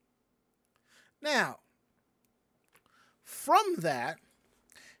 Now, from that,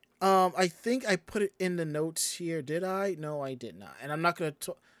 I think I put it in the notes here. Did I? No, I did not. And I'm not going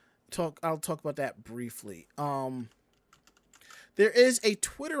to talk. I'll talk about that briefly. There is a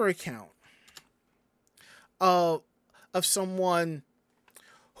Twitter account of someone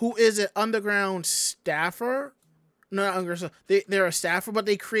who is an underground staffer. No, not underground. They're a staffer, but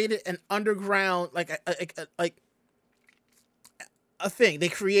they created an underground like a thing. They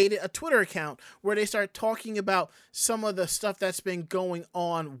created a Twitter account where they start talking about some of the stuff that's been going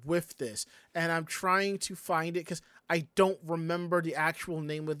on with this. And I'm trying to find it because I don't remember the actual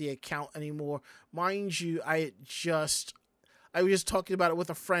name of the account anymore. Mind you, I was just talking about it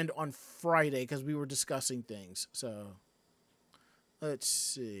with a friend on Friday because we were discussing things. So let's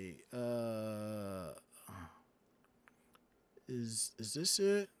see. Is this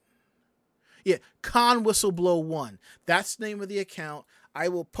it? Yeah, Con Whistleblow 1. That's the name of the account. I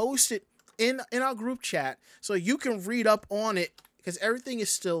will post it in our group chat so you can read up on it because everything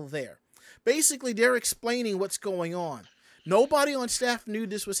is still there. Basically, they're explaining what's going on. Nobody on staff knew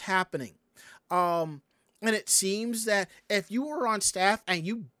this was happening. And it seems that if you were on staff and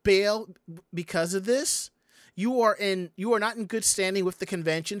you bailed because of this, you are not in good standing with the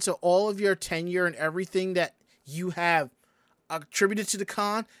convention. So all of your tenure and everything that you have attributed to the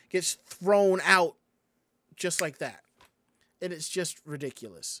con gets thrown out just like that. And it's just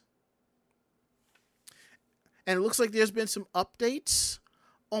ridiculous. and it looks like there's been some updates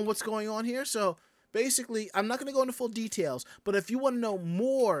on what's going on here. So basically, I'm not going to go into full details, but if you want to know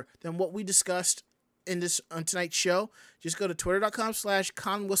more than what we discussed on tonight's show, just go to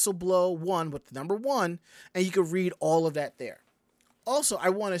twitter.com/conwhistleblow1 with the number 1, and you can read all of that there. Also, I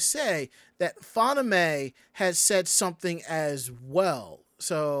want to say that Fanime has said something as well.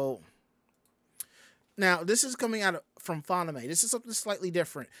 So now this is coming out from Fanime. This is something slightly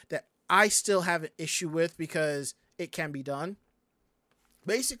different that I still have an issue with because it can be done.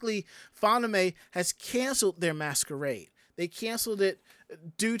 Basically, Fanime has canceled their masquerade. They canceled it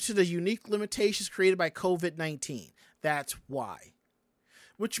due to the unique limitations created by COVID-19. That's why.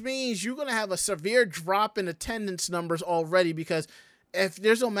 Which means you're going to have a severe drop in attendance numbers already, because if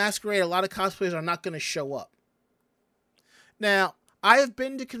there's no masquerade, a lot of cosplayers are not going to show up. Now, I have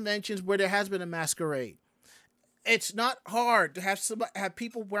been to conventions where there has been a masquerade. It's not hard to have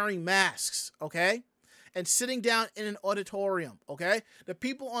people wearing masks, okay? And sitting down in an auditorium, okay? The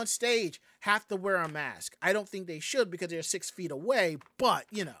people on stage have to wear a mask. I don't think they should because they're 6 feet away, but,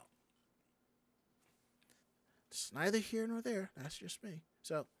 you know. It's neither here nor there. That's just me.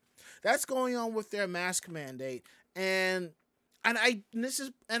 So, that's going on with their mask mandate. And I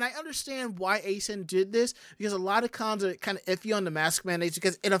understand why ASIN did this, because a lot of cons are kind of iffy on the mask mandates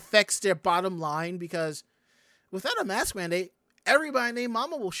because it affects their bottom line, because without a mask mandate, everybody named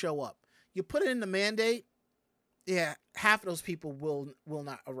Mama will show up. You put it in the mandate, yeah, half of those people will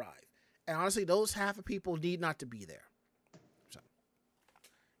not arrive. And honestly, those half of people need not to be there. So,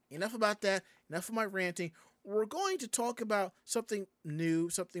 enough about that. Enough of my ranting. We're going to talk about something new,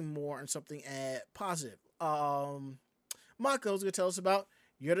 something more, and something positive. Mako's going to tell us about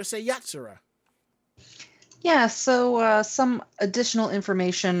Urusei Yatsura. Yeah, so some additional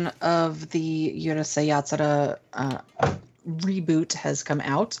information of the Urusei Yatsura reboot has come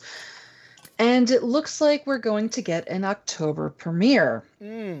out. And it looks like we're going to get an October premiere.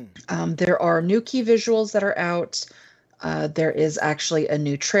 There are new key visuals that are out. There is actually a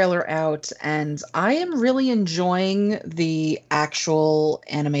new trailer out. And I am really enjoying the actual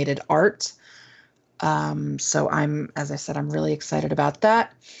animated art. So as I said, I'm really excited about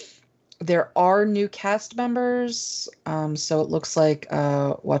that. There are new cast members. So it looks like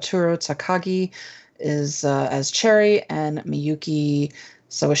Wataru Takagi is as Cherry and Miyuki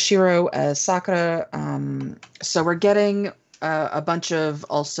Sawashiro as Sakura. So we're getting a bunch of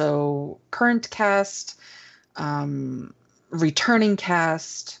also current cast, returning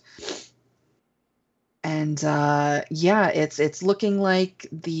cast. And yeah, it's looking like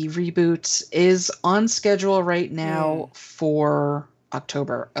the reboot is on schedule right now for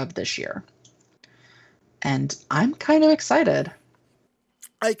October of this year. And I'm kind of excited.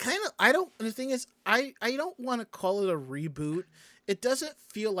 The thing is, I don't want to call it a reboot. It doesn't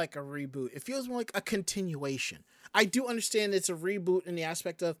feel like a reboot. It feels more like a continuation. I do understand it's a reboot in the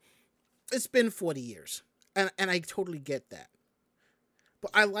aspect of it's been 40 years. And I totally get that.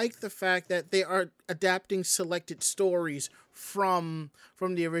 But I like the fact that they are adapting selected stories from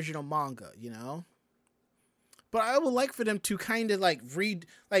the original manga, you know? But I would like for them to kind of read,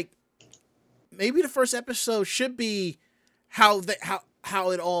 maybe the first episode should be how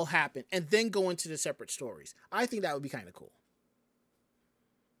it all happened, and then go into the separate stories. I think that would be kind of cool.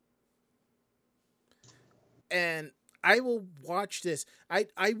 And I will watch this. I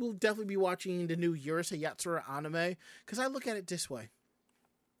will definitely be watching the new Urusei Yatsura anime, because I look at it this way.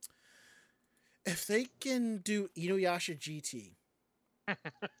 If they can do Inuyasha GT,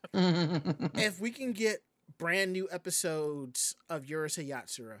 if we can get brand new episodes of Urusei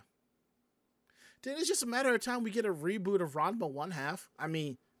Yatsura, then it's just a matter of time we get a reboot of Ranma 1/2. I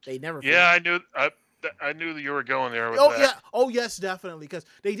mean, they never. Yeah, I knew that you were going there with that. that. Yeah. Oh, yes, definitely. Because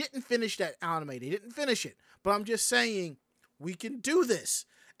they didn't finish that anime. They didn't finish it. But I'm just saying, we can do this.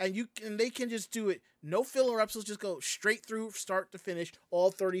 And they can just do it. No filler episodes. Just go straight through, start to finish,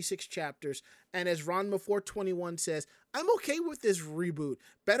 all 36 chapters. And as Ranma 421 says, I'm okay with this reboot.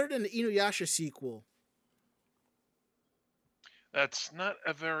 Better than the Inuyasha sequel. That's not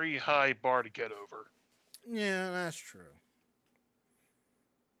a very high bar to get over. Yeah, that's true.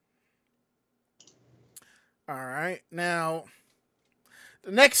 All right. Now,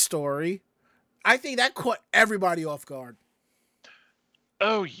 the next story, I think that caught everybody off guard.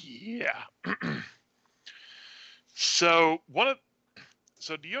 Oh, yeah. So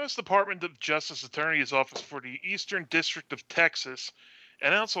the U.S. Department of Justice Attorney's Office for the Eastern District of Texas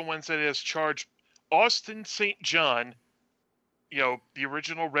announced on Wednesday it has charged Austin St. John, the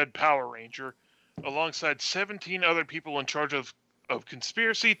original Red Power Ranger, alongside 17 other people in charge of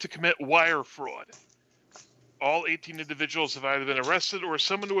conspiracy to commit wire fraud. all 18 individuals have either been arrested or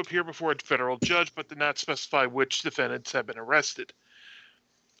summoned to appear before a federal judge, but did not specify which defendants have been arrested.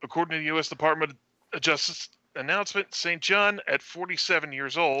 According to the U.S. Department of Justice announcement, St. John, at 47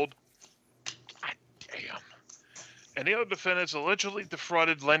 years old, God damn, and the other defendants allegedly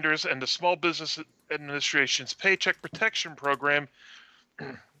defrauded lenders and the Small Business Administration's Paycheck Protection Program,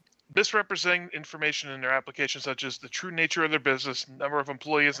 misrepresenting information in their applications such as the true nature of their business, number of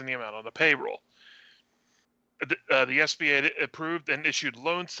employees, and the amount on the payroll. The SBA approved and issued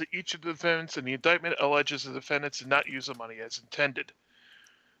loans to each of the defendants, and the indictment alleges the defendants did not use the money as intended.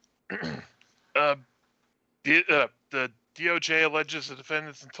 The DOJ alleges the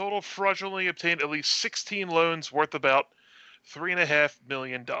defendants in total fraudulently obtained at least 16 loans worth about $3.5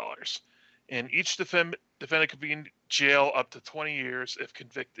 million. And each defendant could be in jail up to 20 years if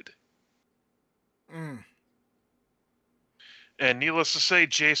convicted. And needless to say,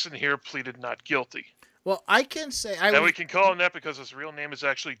 Jason here pleaded not guilty. Well, I can say... we can call him that because his real name is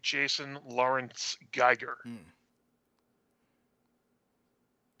actually Jason Lawrence Geiger.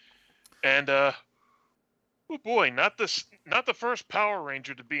 And, oh boy, not the first Power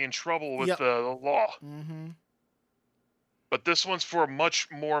Ranger to be in trouble with the law. Mm-hmm. But this one's for much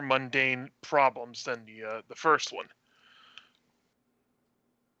more mundane problems than the first one.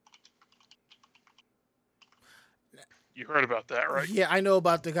 You heard about that, right? Yeah, I know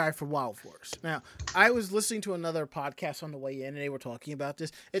about the guy from Wild Force. Now, I was listening to another podcast on the way in, and they were talking about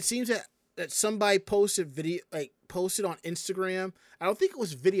this. It seems that somebody posted on Instagram. I don't think it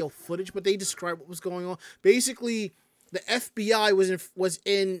was video footage, but they described what was going on. Basically, the FBI was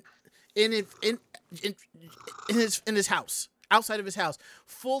in his house, outside of his house,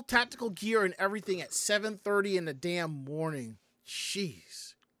 full tactical gear and everything at 7:30 in the damn morning.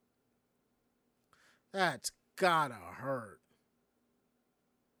 Jeez, that's gotta hurt.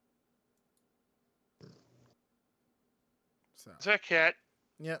 So. Is that cat?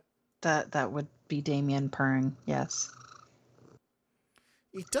 Yep. That would be Damien purring. Yes.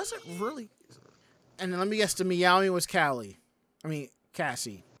 He doesn't really. And let me guess, the meowing was Cassie.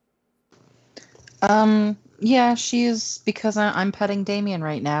 Yeah, she is, because I'm petting Damien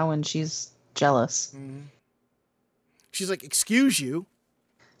right now, and she's jealous. Mm-hmm. She's like, "Excuse you."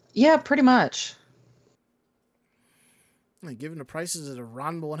 Yeah, pretty much. Given the prices of the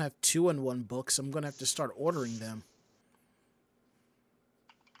Ranma 1 have 2-in-1 books, I'm gonna have to start ordering them.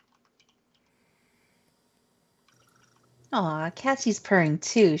 Aw, Cassie's purring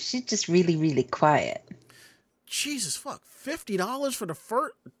too. She's just really, really quiet. Jesus fuck, $50 for the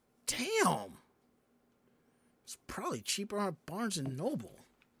fur? Damn. It's probably cheaper on Barnes and Noble.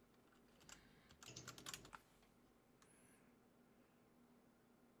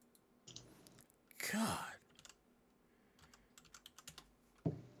 God.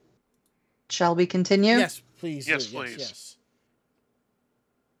 Shall we continue? Yes, please. Yes, please. Yes.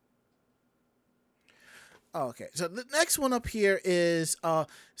 Okay, so the next one up here is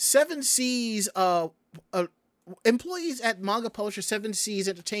 7 Seas, employees at manga publisher 7 Seas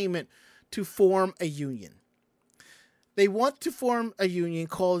Entertainment to form a union. They want to form a union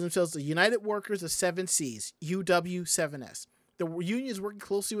calling themselves the United Workers of 7 Seas, UW7S. The union is working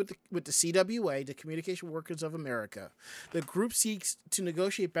closely with the CWA, the Communication Workers of America. The group seeks to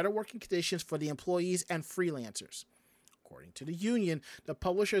negotiate better working conditions for the employees and freelancers. According to the union, the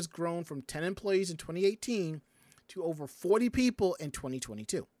publisher has grown from 10 employees in 2018 to over 40 people in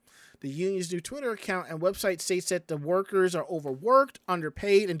 2022. The union's new Twitter account and website states that the workers are overworked,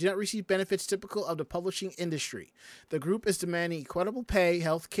 underpaid, and do not receive benefits typical of the publishing industry. The group is demanding equitable pay,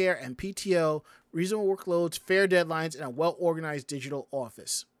 health care, and PTO, reasonable workloads, fair deadlines, and a well-organized digital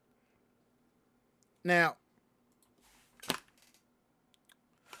office. Now,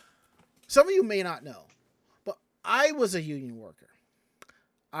 some of you may not know, but I was a union worker.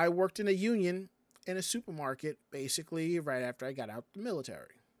 I worked in a union in a supermarket basically right after I got out of the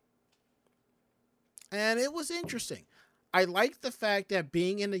military. And it was interesting. I liked the fact that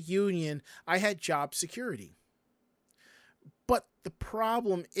being in a union, I had job security. But the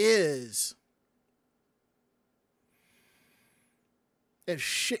problem is, if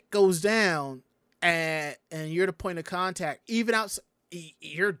shit goes down and you're the point of contact, even outside,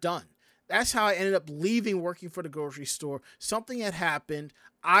 you're done. That's how I ended up leaving working for the grocery store. Something had happened.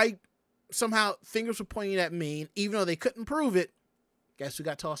 Somehow fingers were pointing at me, even though they couldn't prove it. Guess who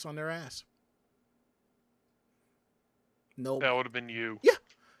got tossed on their ass? No. That would have been you. Yeah.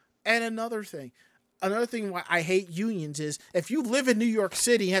 And another thing why I hate unions is if you live in New York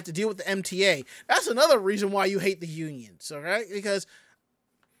City and have to deal with the MTA, that's another reason why you hate the unions, all right? Because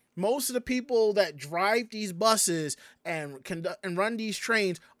most of the people that drive these buses and run these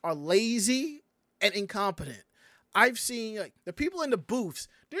trains are lazy and incompetent. I've seen like the people in the booths,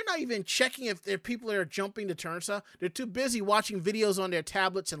 they're not even checking if they're people that are jumping the turnstile. They're too busy watching videos on their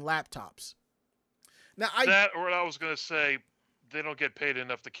tablets and laptops. Now, that, or what I was going to say, they don't get paid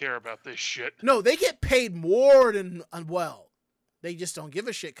enough to care about this shit. No, they get paid more than well. They just don't give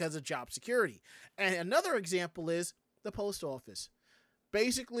a shit because of job security. And another example is the post office.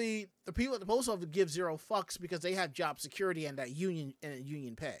 Basically, the people at the post office give zero fucks because they have job security and that union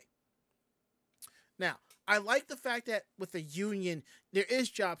pay. Now, I like the fact that with the union, there is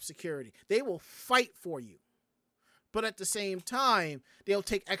job security. They will fight for you. But at the same time, they'll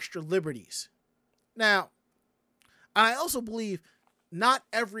take extra liberties. Now, I also believe not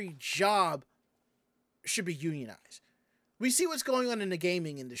every job should be unionized. We see what's going on in the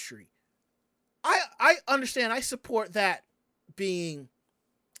gaming industry. I understand. I support that being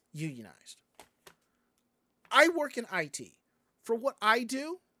unionized. I work in IT. For what I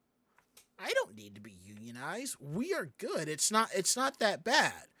do, I don't need to be unionized. We are good. It's not that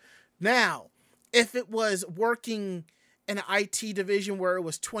bad. Now, if it was working in an IT division where it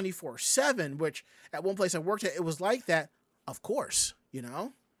was 24/7, which at one place I worked at, it was like that, of course, you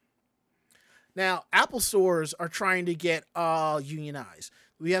know. Now, Apple stores are trying to get unionized.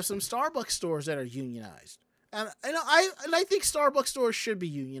 We have some Starbucks stores that are unionized. And I think Starbucks stores should be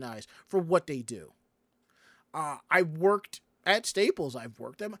unionized for what they do. I worked at Staples. I've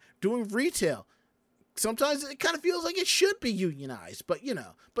worked at doing retail. Sometimes it kind of feels like it should be unionized, but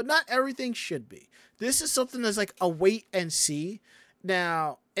not everything should be. This is something that's like a wait and see.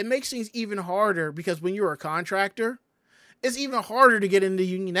 Now, it makes things even harder because when you're a contractor, it's even harder to get into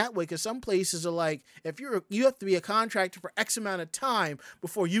union that way because some places are like, if you have to be a contractor for X amount of time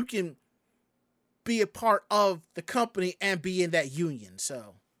before you can be a part of the company and be in that union.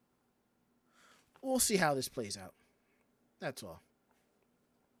 So we'll see how this plays out. That's all.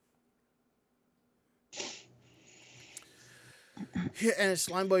 Yeah, and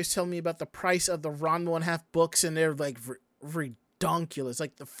Slime Boy's telling me about the price of the Ranma 1/2 books, and they're like ridiculous.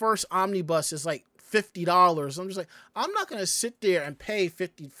 Like the first omnibus is like $50. I'm just like, I'm not gonna sit there and pay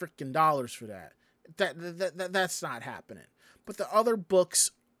 $50 freaking for that. That's not happening. But the other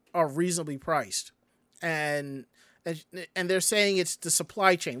books are reasonably priced, and they're saying it's the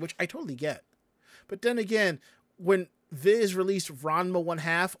supply chain, which I totally get. But then again, when Viz released Ranma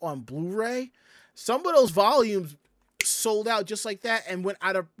 1/2 on Blu-ray, some of those volumes sold out just like that and went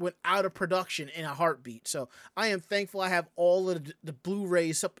out of production in a heartbeat. So I am thankful I have all of the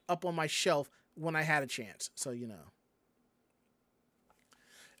Blu-rays up on my shelf when I had a chance. So, you know.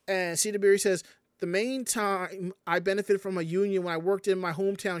 And CW says, the main time I benefited from a union when I worked in my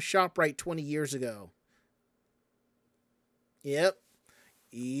hometown ShopRite 20 years ago. Yep.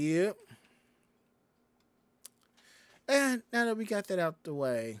 And now that we got that out the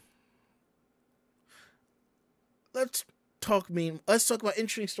way, let's talk about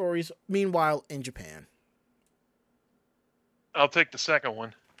interesting stories meanwhile in Japan. I'll take the second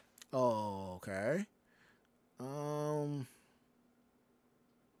one. Oh, okay. I'll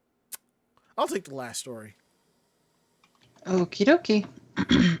take the last story. Okie dokie.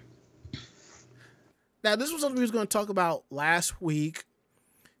 Now, this was something we was going to talk about last week,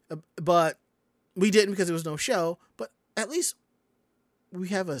 but we didn't because there was no show. But at least we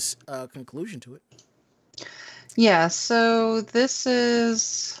have a conclusion to it. Yeah, so this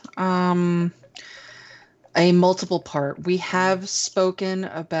is a multiple part. We have spoken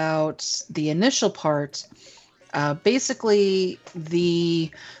about the initial part. Basically,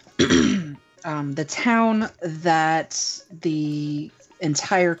 the the town that the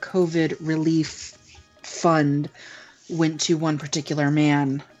entire COVID relief fund went to one particular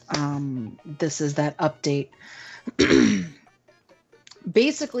man. This is that update.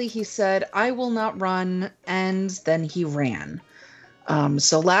 Basically, he said, I will not run, and then he ran.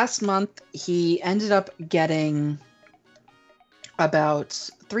 So last month, he ended up getting about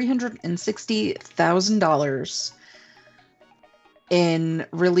 $360,000 in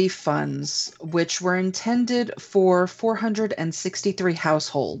relief funds, which were intended for 463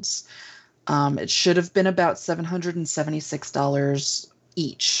 households. It should have been about $776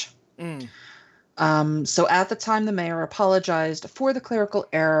 each. So at the time, the mayor apologized for the clerical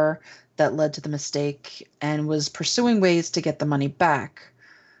error that led to the mistake and was pursuing ways to get the money back.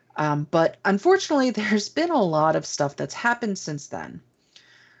 But unfortunately, there's been a lot of stuff that's happened since then.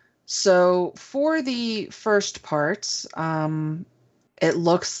 So for the first part, it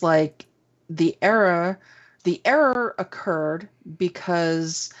looks like the error occurred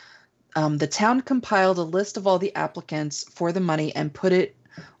because the town compiled a list of all the applicants for the money and put it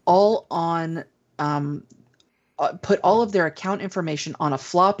all on put all of their account information on a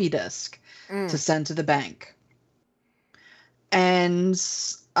floppy disk to send to the bank. And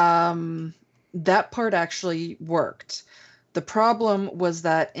that part actually worked. The problem was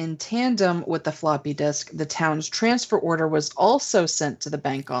that in tandem with the floppy disk, the town's transfer order was also sent to the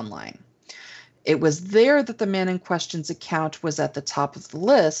bank online. It was there that the man in question's account was at the top of the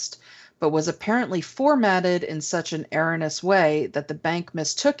list, but was apparently formatted in such an erroneous way that the bank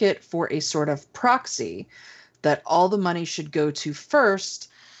mistook it for a sort of proxy that all the money should go to first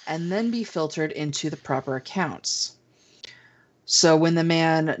and then be filtered into the proper accounts. So when the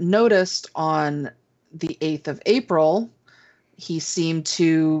man noticed on the 8th of April, he seemed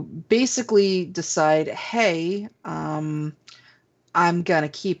to basically decide, hey, I'm going to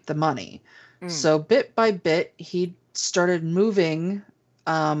keep the money. So bit by bit, he started moving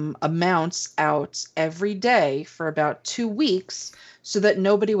amounts out every day for about 2 weeks so that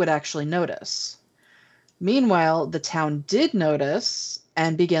nobody would actually notice. Meanwhile, the town did notice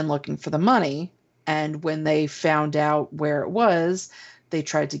and began looking for the money. And when they found out where it was, they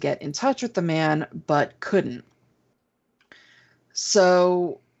tried to get in touch with the man, but couldn't.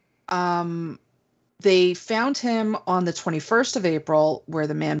 So they found him on the 21st of April, where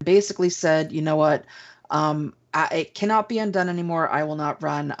the man basically said, you know what, it cannot be undone anymore. I will not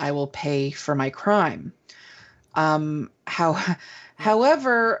run. I will pay for my crime. However,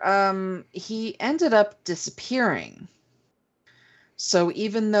 he ended up disappearing. So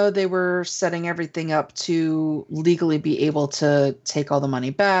even though they were setting everything up to legally be able to take all the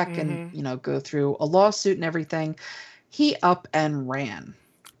money back and, you know, go through a lawsuit and everything, he up and ran.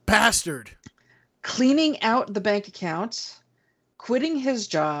 Bastard. Cleaning out the bank account, quitting his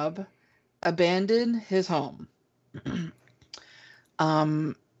job, abandoned his home.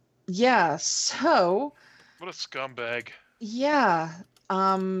 Yeah, so... What a scumbag. Yeah.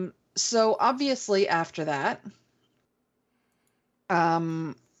 So obviously after that...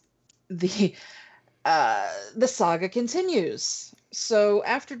 the saga continues. So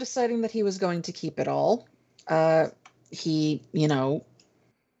after deciding that he was going to keep it all, he ran.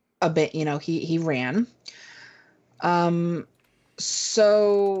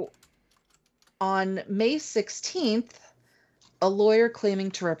 So on May 16th, a lawyer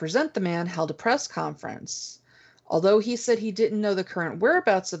claiming to represent the man held a press conference. Although he said he didn't know the current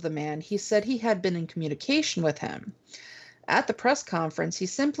whereabouts of the man, he said he had been in communication with him. At the press conference, he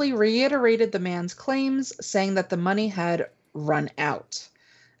simply reiterated the man's claims, saying that the money had run out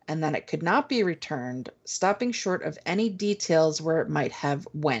and that it could not be returned, stopping short of any details where it might have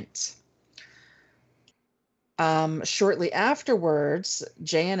went. Shortly afterwards,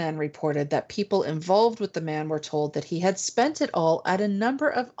 JNN reported that people involved with the man were told that he had spent it all at a number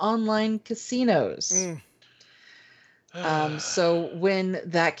of online casinos. So when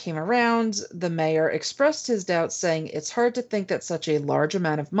that came around, the mayor expressed his doubt, saying, "It's hard to think that such a large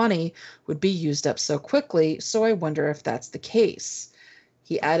amount of money would be used up so quickly, so I wonder if that's the case."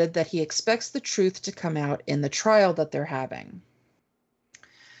 He added that he expects the truth to come out in the trial that they're having.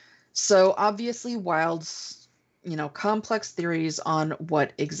 So obviously Wilde's, complex theories on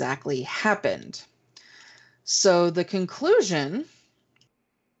what exactly happened. So the conclusion,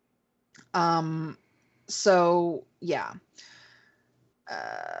 we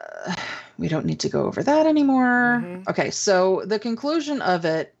don't need to go over that anymore. Okay, so the conclusion of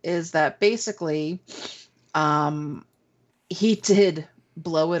it is that basically he did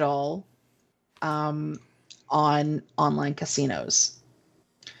blow it all on online casinos.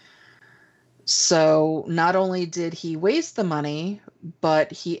 So not only did he waste the money,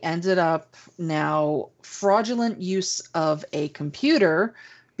 but he ended up now fraudulent use of a computer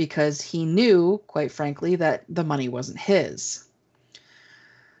because he knew, quite frankly, that the money wasn't his.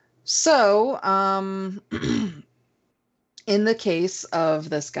 So, in the case of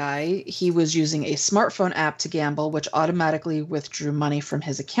this guy, he was using a smartphone app to gamble, which automatically withdrew money from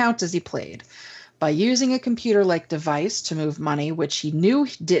his account as he played. By using a computer-like device to move money, which he knew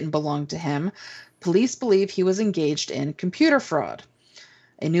didn't belong to him, police believe he was engaged in computer fraud.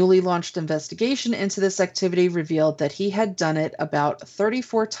 A newly launched investigation into this activity revealed that he had done it about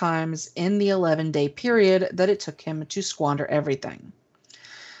 34 times in the 11-day period that it took him to squander everything.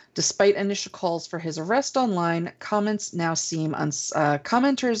 Despite initial calls for his arrest online, commenters now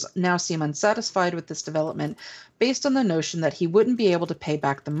seem unsatisfied with this development based on the notion that he wouldn't be able to pay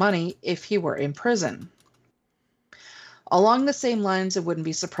back the money if he were in prison. Along the same lines, it wouldn't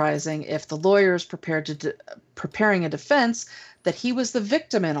be surprising if the lawyers preparing a defense that he was the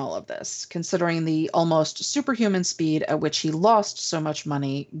victim in all of this, considering the almost superhuman speed at which he lost so much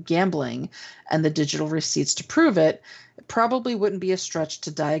money gambling and the digital receipts to prove it. It probably wouldn't be a stretch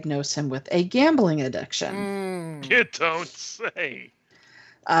to diagnose him with a gambling addiction. You don't say.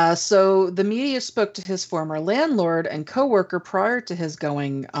 So the media spoke to his former landlord and coworker prior to his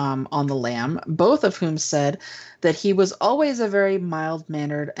going on the lam, both of whom said that he was always a very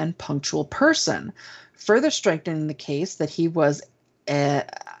mild-mannered and punctual person, further strengthening the case that he was a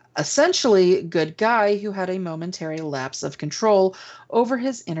essentially good guy who had a momentary lapse of control over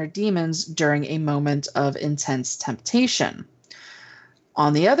his inner demons during a moment of intense temptation.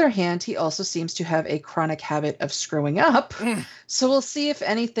 On the other hand, he also seems to have a chronic habit of screwing up. So we'll see if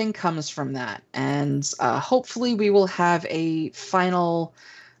anything comes from that. And hopefully, we will have a final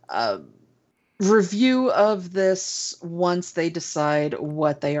review of this once they decide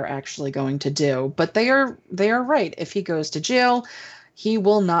what they are actually going to do. But they are right. If he goes to jail, he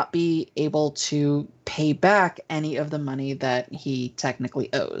will not be able to pay back any of the money that he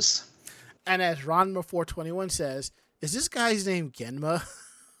technically owes. And as Ranma421 says, is this guy's name Genma?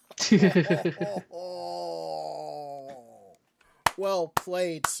 Well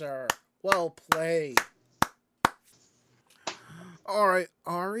played, sir. Well played. All right,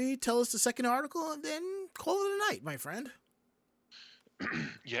 Ari, tell us the second article and then call it a night, my friend.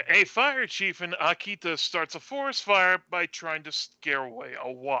 Yeah, a fire chief in Akita starts a forest fire by trying to scare away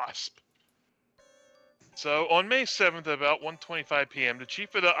a wasp. So on May 7th, at about 1:25 p.m., the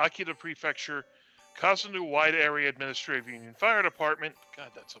chief of the Akita Prefecture Kazunu Wide Area Administrative Union Fire Department, God,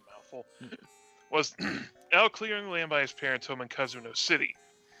 that's a mouthful, was out clearing land by his parents' home in Kazuno City.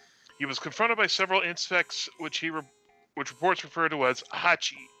 He was confronted by several insects, which reports refer to as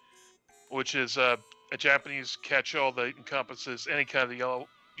hachi, which is a Japanese catch-all that encompasses any kind of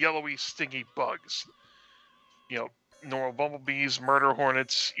yellowy, stingy bugs. You know, normal bumblebees, murder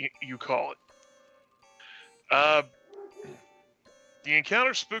hornets, you call it. The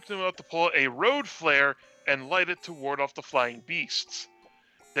encounter spooked him up to pull a road flare and light it to ward off the flying beasts.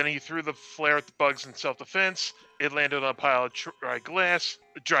 Then he threw the flare at the bugs in self-defense. It landed on a pile of dry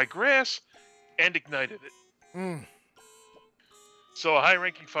grass, and ignited it. So a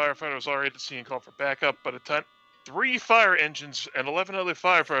high-ranking firefighter was already at the scene and called for backup. By the time 3 fire engines and 11 other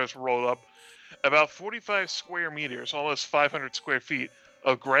firefighters rolled up, about 45 square meters, almost 500 square feet,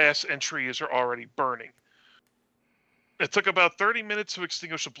 of grass and trees are already burning. It took about 30 minutes to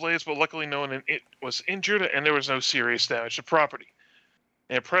extinguish the blaze, but luckily no one was injured and there was no serious damage to property.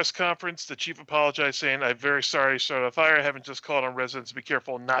 In a press conference, the chief apologized, saying, "I'm very sorry to start a fire. I haven't just called on residents to be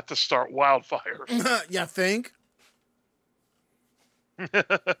careful not to start wildfires." You think?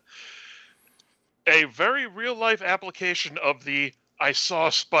 A very real-life application of the "I saw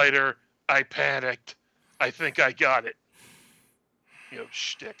a spider, I panicked, I think I got it,"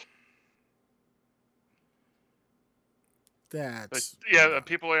 shtick. That's...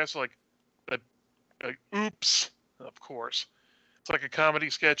 people ask like, oops, of course. It's like a comedy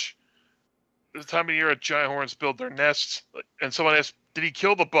sketch. There's a time of year giant horns build their nests, and someone asks, "Did he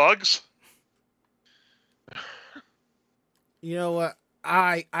kill the bugs?" You know what?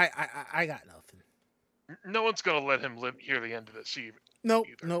 I got nothing. No one's gonna let him hear the end of this either. Nope.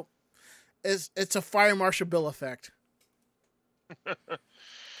 It's a Fire Marshal Bill effect.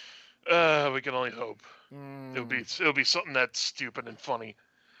 We can only hope. It'll be something that's stupid and funny.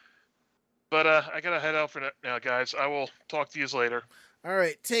 But I gotta head out for now, guys. I will talk to you later. All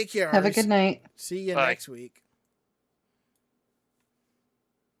right, take care. Have a good night. See you Bye. next week.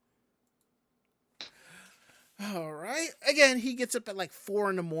 All right. Again, he gets up at like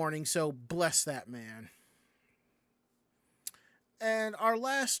 4 a.m, so bless that man. And our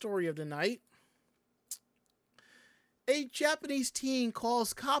last story of the night. A Japanese teen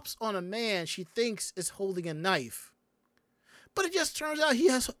calls cops on a man she thinks is holding a knife. But it just turns out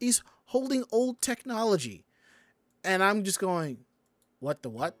he's holding old technology. And I'm just going, what the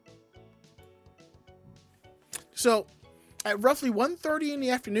what? So, at roughly 1:30 in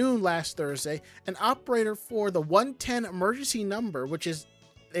the afternoon last Thursday, an operator for the 110 emergency number, which is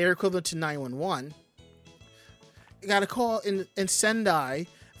their equivalent to 911, got a call in Sendai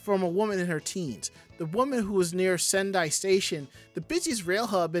from a woman in her teens. The woman, who was near Sendai Station, the busiest rail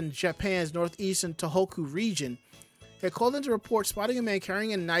hub in Japan's northeastern Tohoku region, had called in to report spotting a man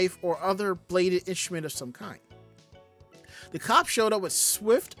carrying a knife or other bladed instrument of some kind. The cops showed up with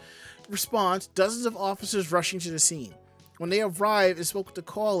swift response, dozens of officers rushing to the scene. When they arrived and spoke with the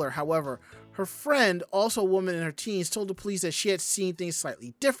caller, however, her friend, also a woman in her teens, told the police that she had seen things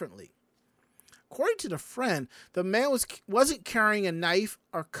slightly differently. According to the friend, the man wasn't carrying a knife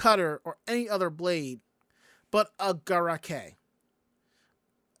or cutter or any other blade, but a garake.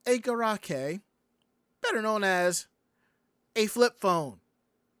 A garake, better known as a flip phone.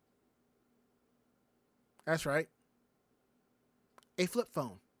 That's right. A flip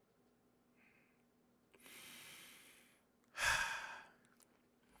phone.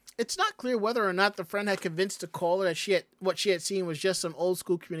 It's not clear whether or not the friend had convinced the caller that what she had seen was just some old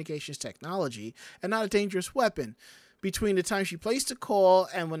school communications technology and not a dangerous weapon between the time she placed the call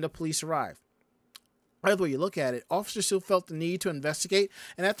and when the police arrived. Either way you look at it, officers still felt the need to investigate,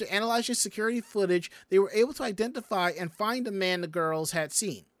 and after analyzing security footage, they were able to identify and find the man the girls had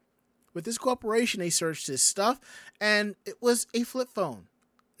seen. With this cooperation, they searched his stuff, and it was a flip phone.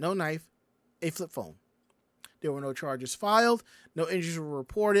 No knife, a flip phone. There were no charges filed, no injuries were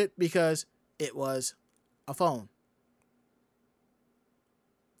reported because it was a phone.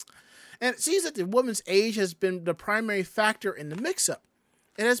 And it seems that the woman's age has been the primary factor in the mix-up.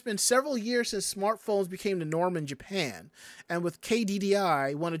 It has been several years since smartphones became the norm in Japan, and with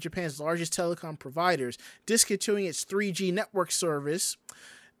KDDI, one of Japan's largest telecom providers, discontinuing its 3G network service,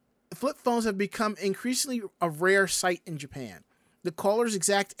 flip phones have become increasingly a rare sight in Japan. The caller's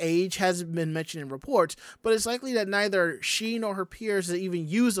exact age hasn't been mentioned in reports, but it's likely that neither she nor her peers had even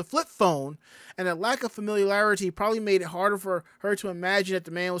used a flip phone, and a lack of familiarity probably made it harder for her to imagine that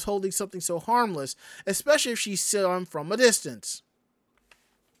the man was holding something so harmless, especially if she saw him from a distance.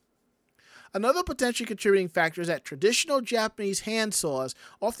 Another potentially contributing factor is that traditional Japanese handsaws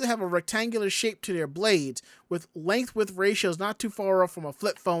often have a rectangular shape to their blades, with length-width ratios not too far off from a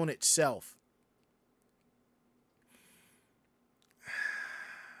flip phone itself.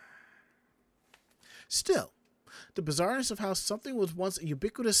 Still, the bizarreness of how something was once a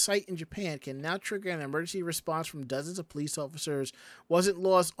ubiquitous sight in Japan can now trigger an emergency response from dozens of police officers wasn't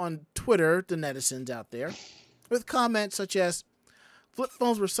lost on Twitter, the netizens out there, with comments such as, "Flip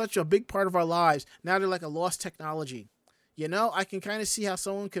phones were such a big part of our lives. Now they're like a lost technology. You know, I can kind of see how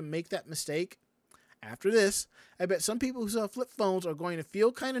someone can make that mistake." After this, I bet some people who sell flip phones are going to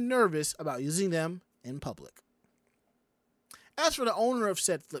feel kind of nervous about using them in public. As for the owner of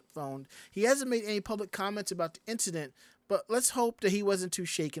said flip phone, he hasn't made any public comments about the incident, but let's hope that he wasn't too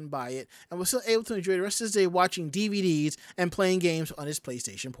shaken by it and was still able to enjoy the rest of his day watching DVDs and playing games on his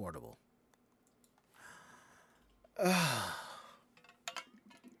PlayStation Portable.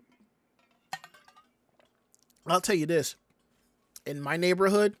 I'll tell you this. In my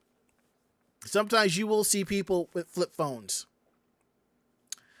neighborhood, sometimes you will see people with flip phones.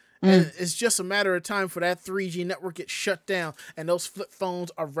 And it's just a matter of time for that 3G network gets shut down and those flip phones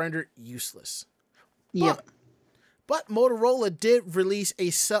are rendered useless. Yep. But Motorola did release a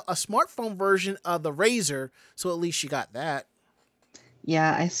smartphone version of the Razr, so at least you got that.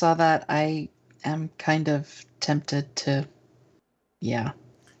 Yeah, I saw that. I am kind of tempted to... Yeah.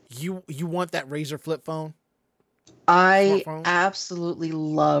 You want that Razr flip phone? I Smartphone? absolutely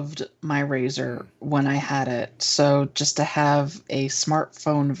loved my Razr when I had it. So just to have a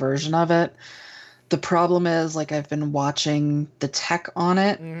smartphone version of it, the problem is, like, I've been watching the tech on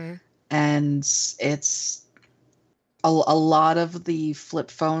it, and it's a lot of the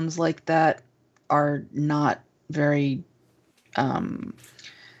flip phones like that are not very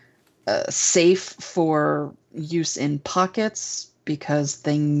safe for use in pockets, because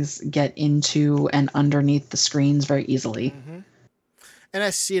things get into and underneath the screens very easily. And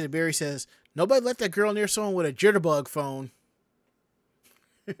as Sia Berry says, nobody let that girl near someone with a jitterbug phone.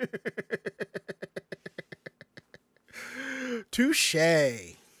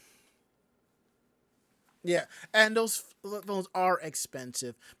 Touché. Yeah, and those flip phones are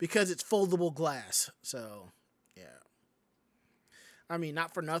expensive because it's foldable glass. So, yeah. I mean,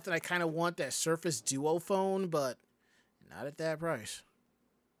 not for nothing, I kind of want that Surface Duo phone, but not at that price.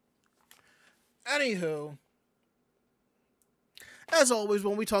 Anywho, as always,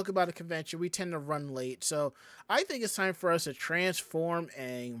 when we talk about a convention, we tend to run late. So I think it's time for us to transform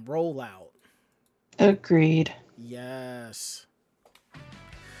and roll out. Agreed. Yes.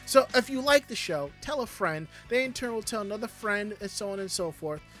 So if you like the show, tell a friend. They in turn will tell another friend, and so on and so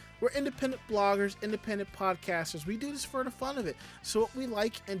forth. We're independent bloggers, independent podcasters. We do this for the fun of it. So what we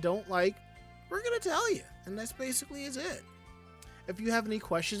like and don't like, we're going to tell you. And that's basically is it. If you have any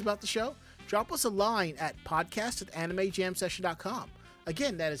questions about the show, drop us a line at podcast@animejamsession.com.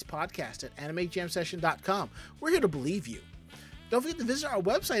 Again, that is podcast@animejamsession.com. We're here to believe you. Don't forget to visit our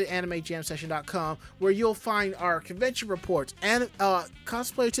website at animejamsession.com, where you'll find our convention reports and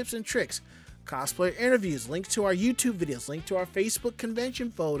cosplayer tips and tricks, cosplayer interviews, links to our YouTube videos, link to our Facebook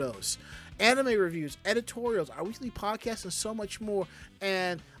convention photos, anime reviews, editorials, our weekly podcast, and so much more.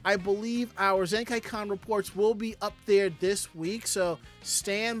 And I believe our ZenkaiCon reports will be up there this week, so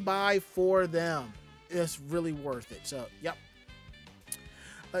stand by for them. It's really worth it. So, yep.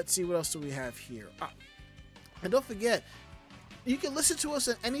 Let's see, what else do we have here? And don't forget, you can listen to us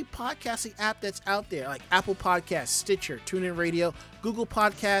on any podcasting app that's out there, like Apple Podcasts, Stitcher, TuneIn Radio, Google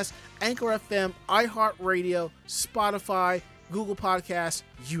Podcasts, Anchor FM, iHeartRadio, Spotify, Google Podcasts,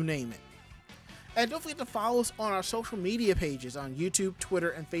 you name it. And don't forget to follow us on our social media pages on YouTube,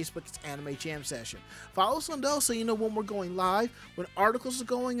 Twitter, and Facebook. It's Anime Jam Session. Follow us on those so you know when we're going live, when articles are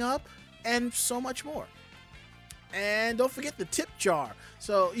going up, and so much more. And don't forget the tip jar.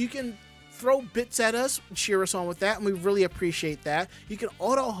 So you can throw bits at us, cheer us on with that, and we really appreciate that. You can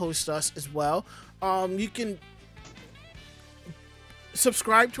auto-host us as well. You can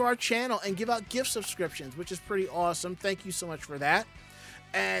subscribe to our channel and give out gift subscriptions, which is pretty awesome. Thank you so much for that.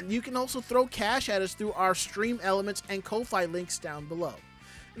 And you can also throw cash at us through our Stream Elements and Ko-Fi links down below.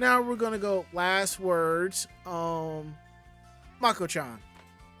 Now we're going to go last words. Mako-chan.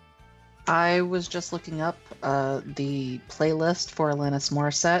 I was just looking up the playlist for Alanis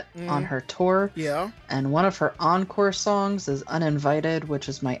Morissette on her tour. Yeah. And one of her encore songs is Uninvited, which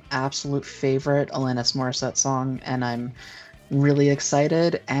is my absolute favorite Alanis Morissette song. And I'm really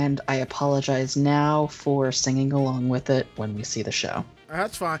excited. And I apologize now for singing along with it when we see the show.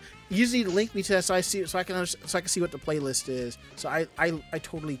 That's fine. You usually link me to that so I can see what the playlist is. So I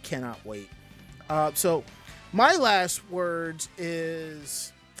totally cannot wait. So my last words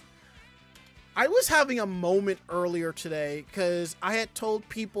is I was having a moment earlier today because I had told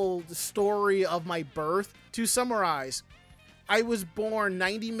people the story of my birth. To summarize, I was born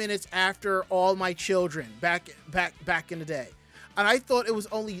 90 minutes after all my children back in the day. And I thought it was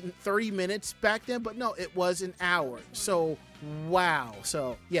only 30 minutes back then, but no, it was an hour. So, wow.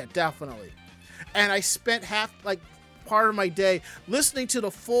 So, yeah, definitely. And I spent part of my day listening to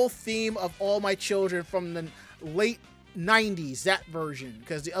the full theme of All My Children from the late 90s, that version,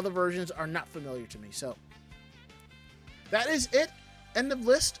 because the other versions are not familiar to me. So, that is it. End of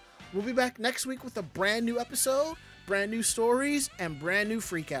list. We'll be back next week with a brand new episode, brand new stories, and brand new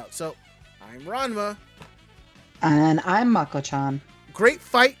freakout. So, I'm Ranma. And I'm Mako-chan. Great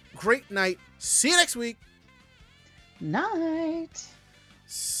fight, great night. See you next week. Night.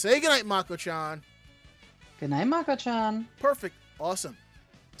 Say goodnight, Mako-chan. Good night, Mako-chan. Perfect. Awesome.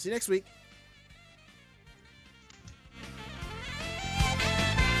 See you next week.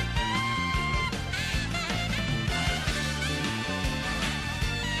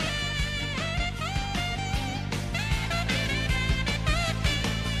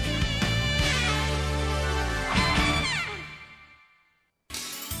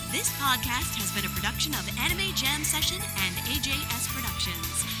 This podcast has been a production of Anime Jam Session and AJS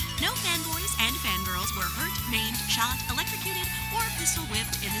Productions. No fanboys and fangirls were hurt, maimed, shot, electrocuted, or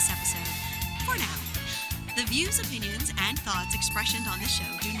pistol-whipped in this episode. For now. The views, opinions, and thoughts expressed on this show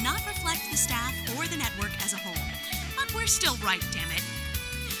do not reflect the staff or the network as a whole. But we're still right, damn it.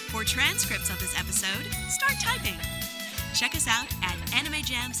 For transcripts of this episode, start typing. Check us out at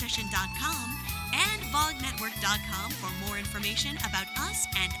animejamsession.com and vognetwork.com for more information about us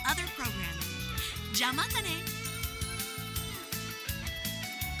and other programming. Jamatane!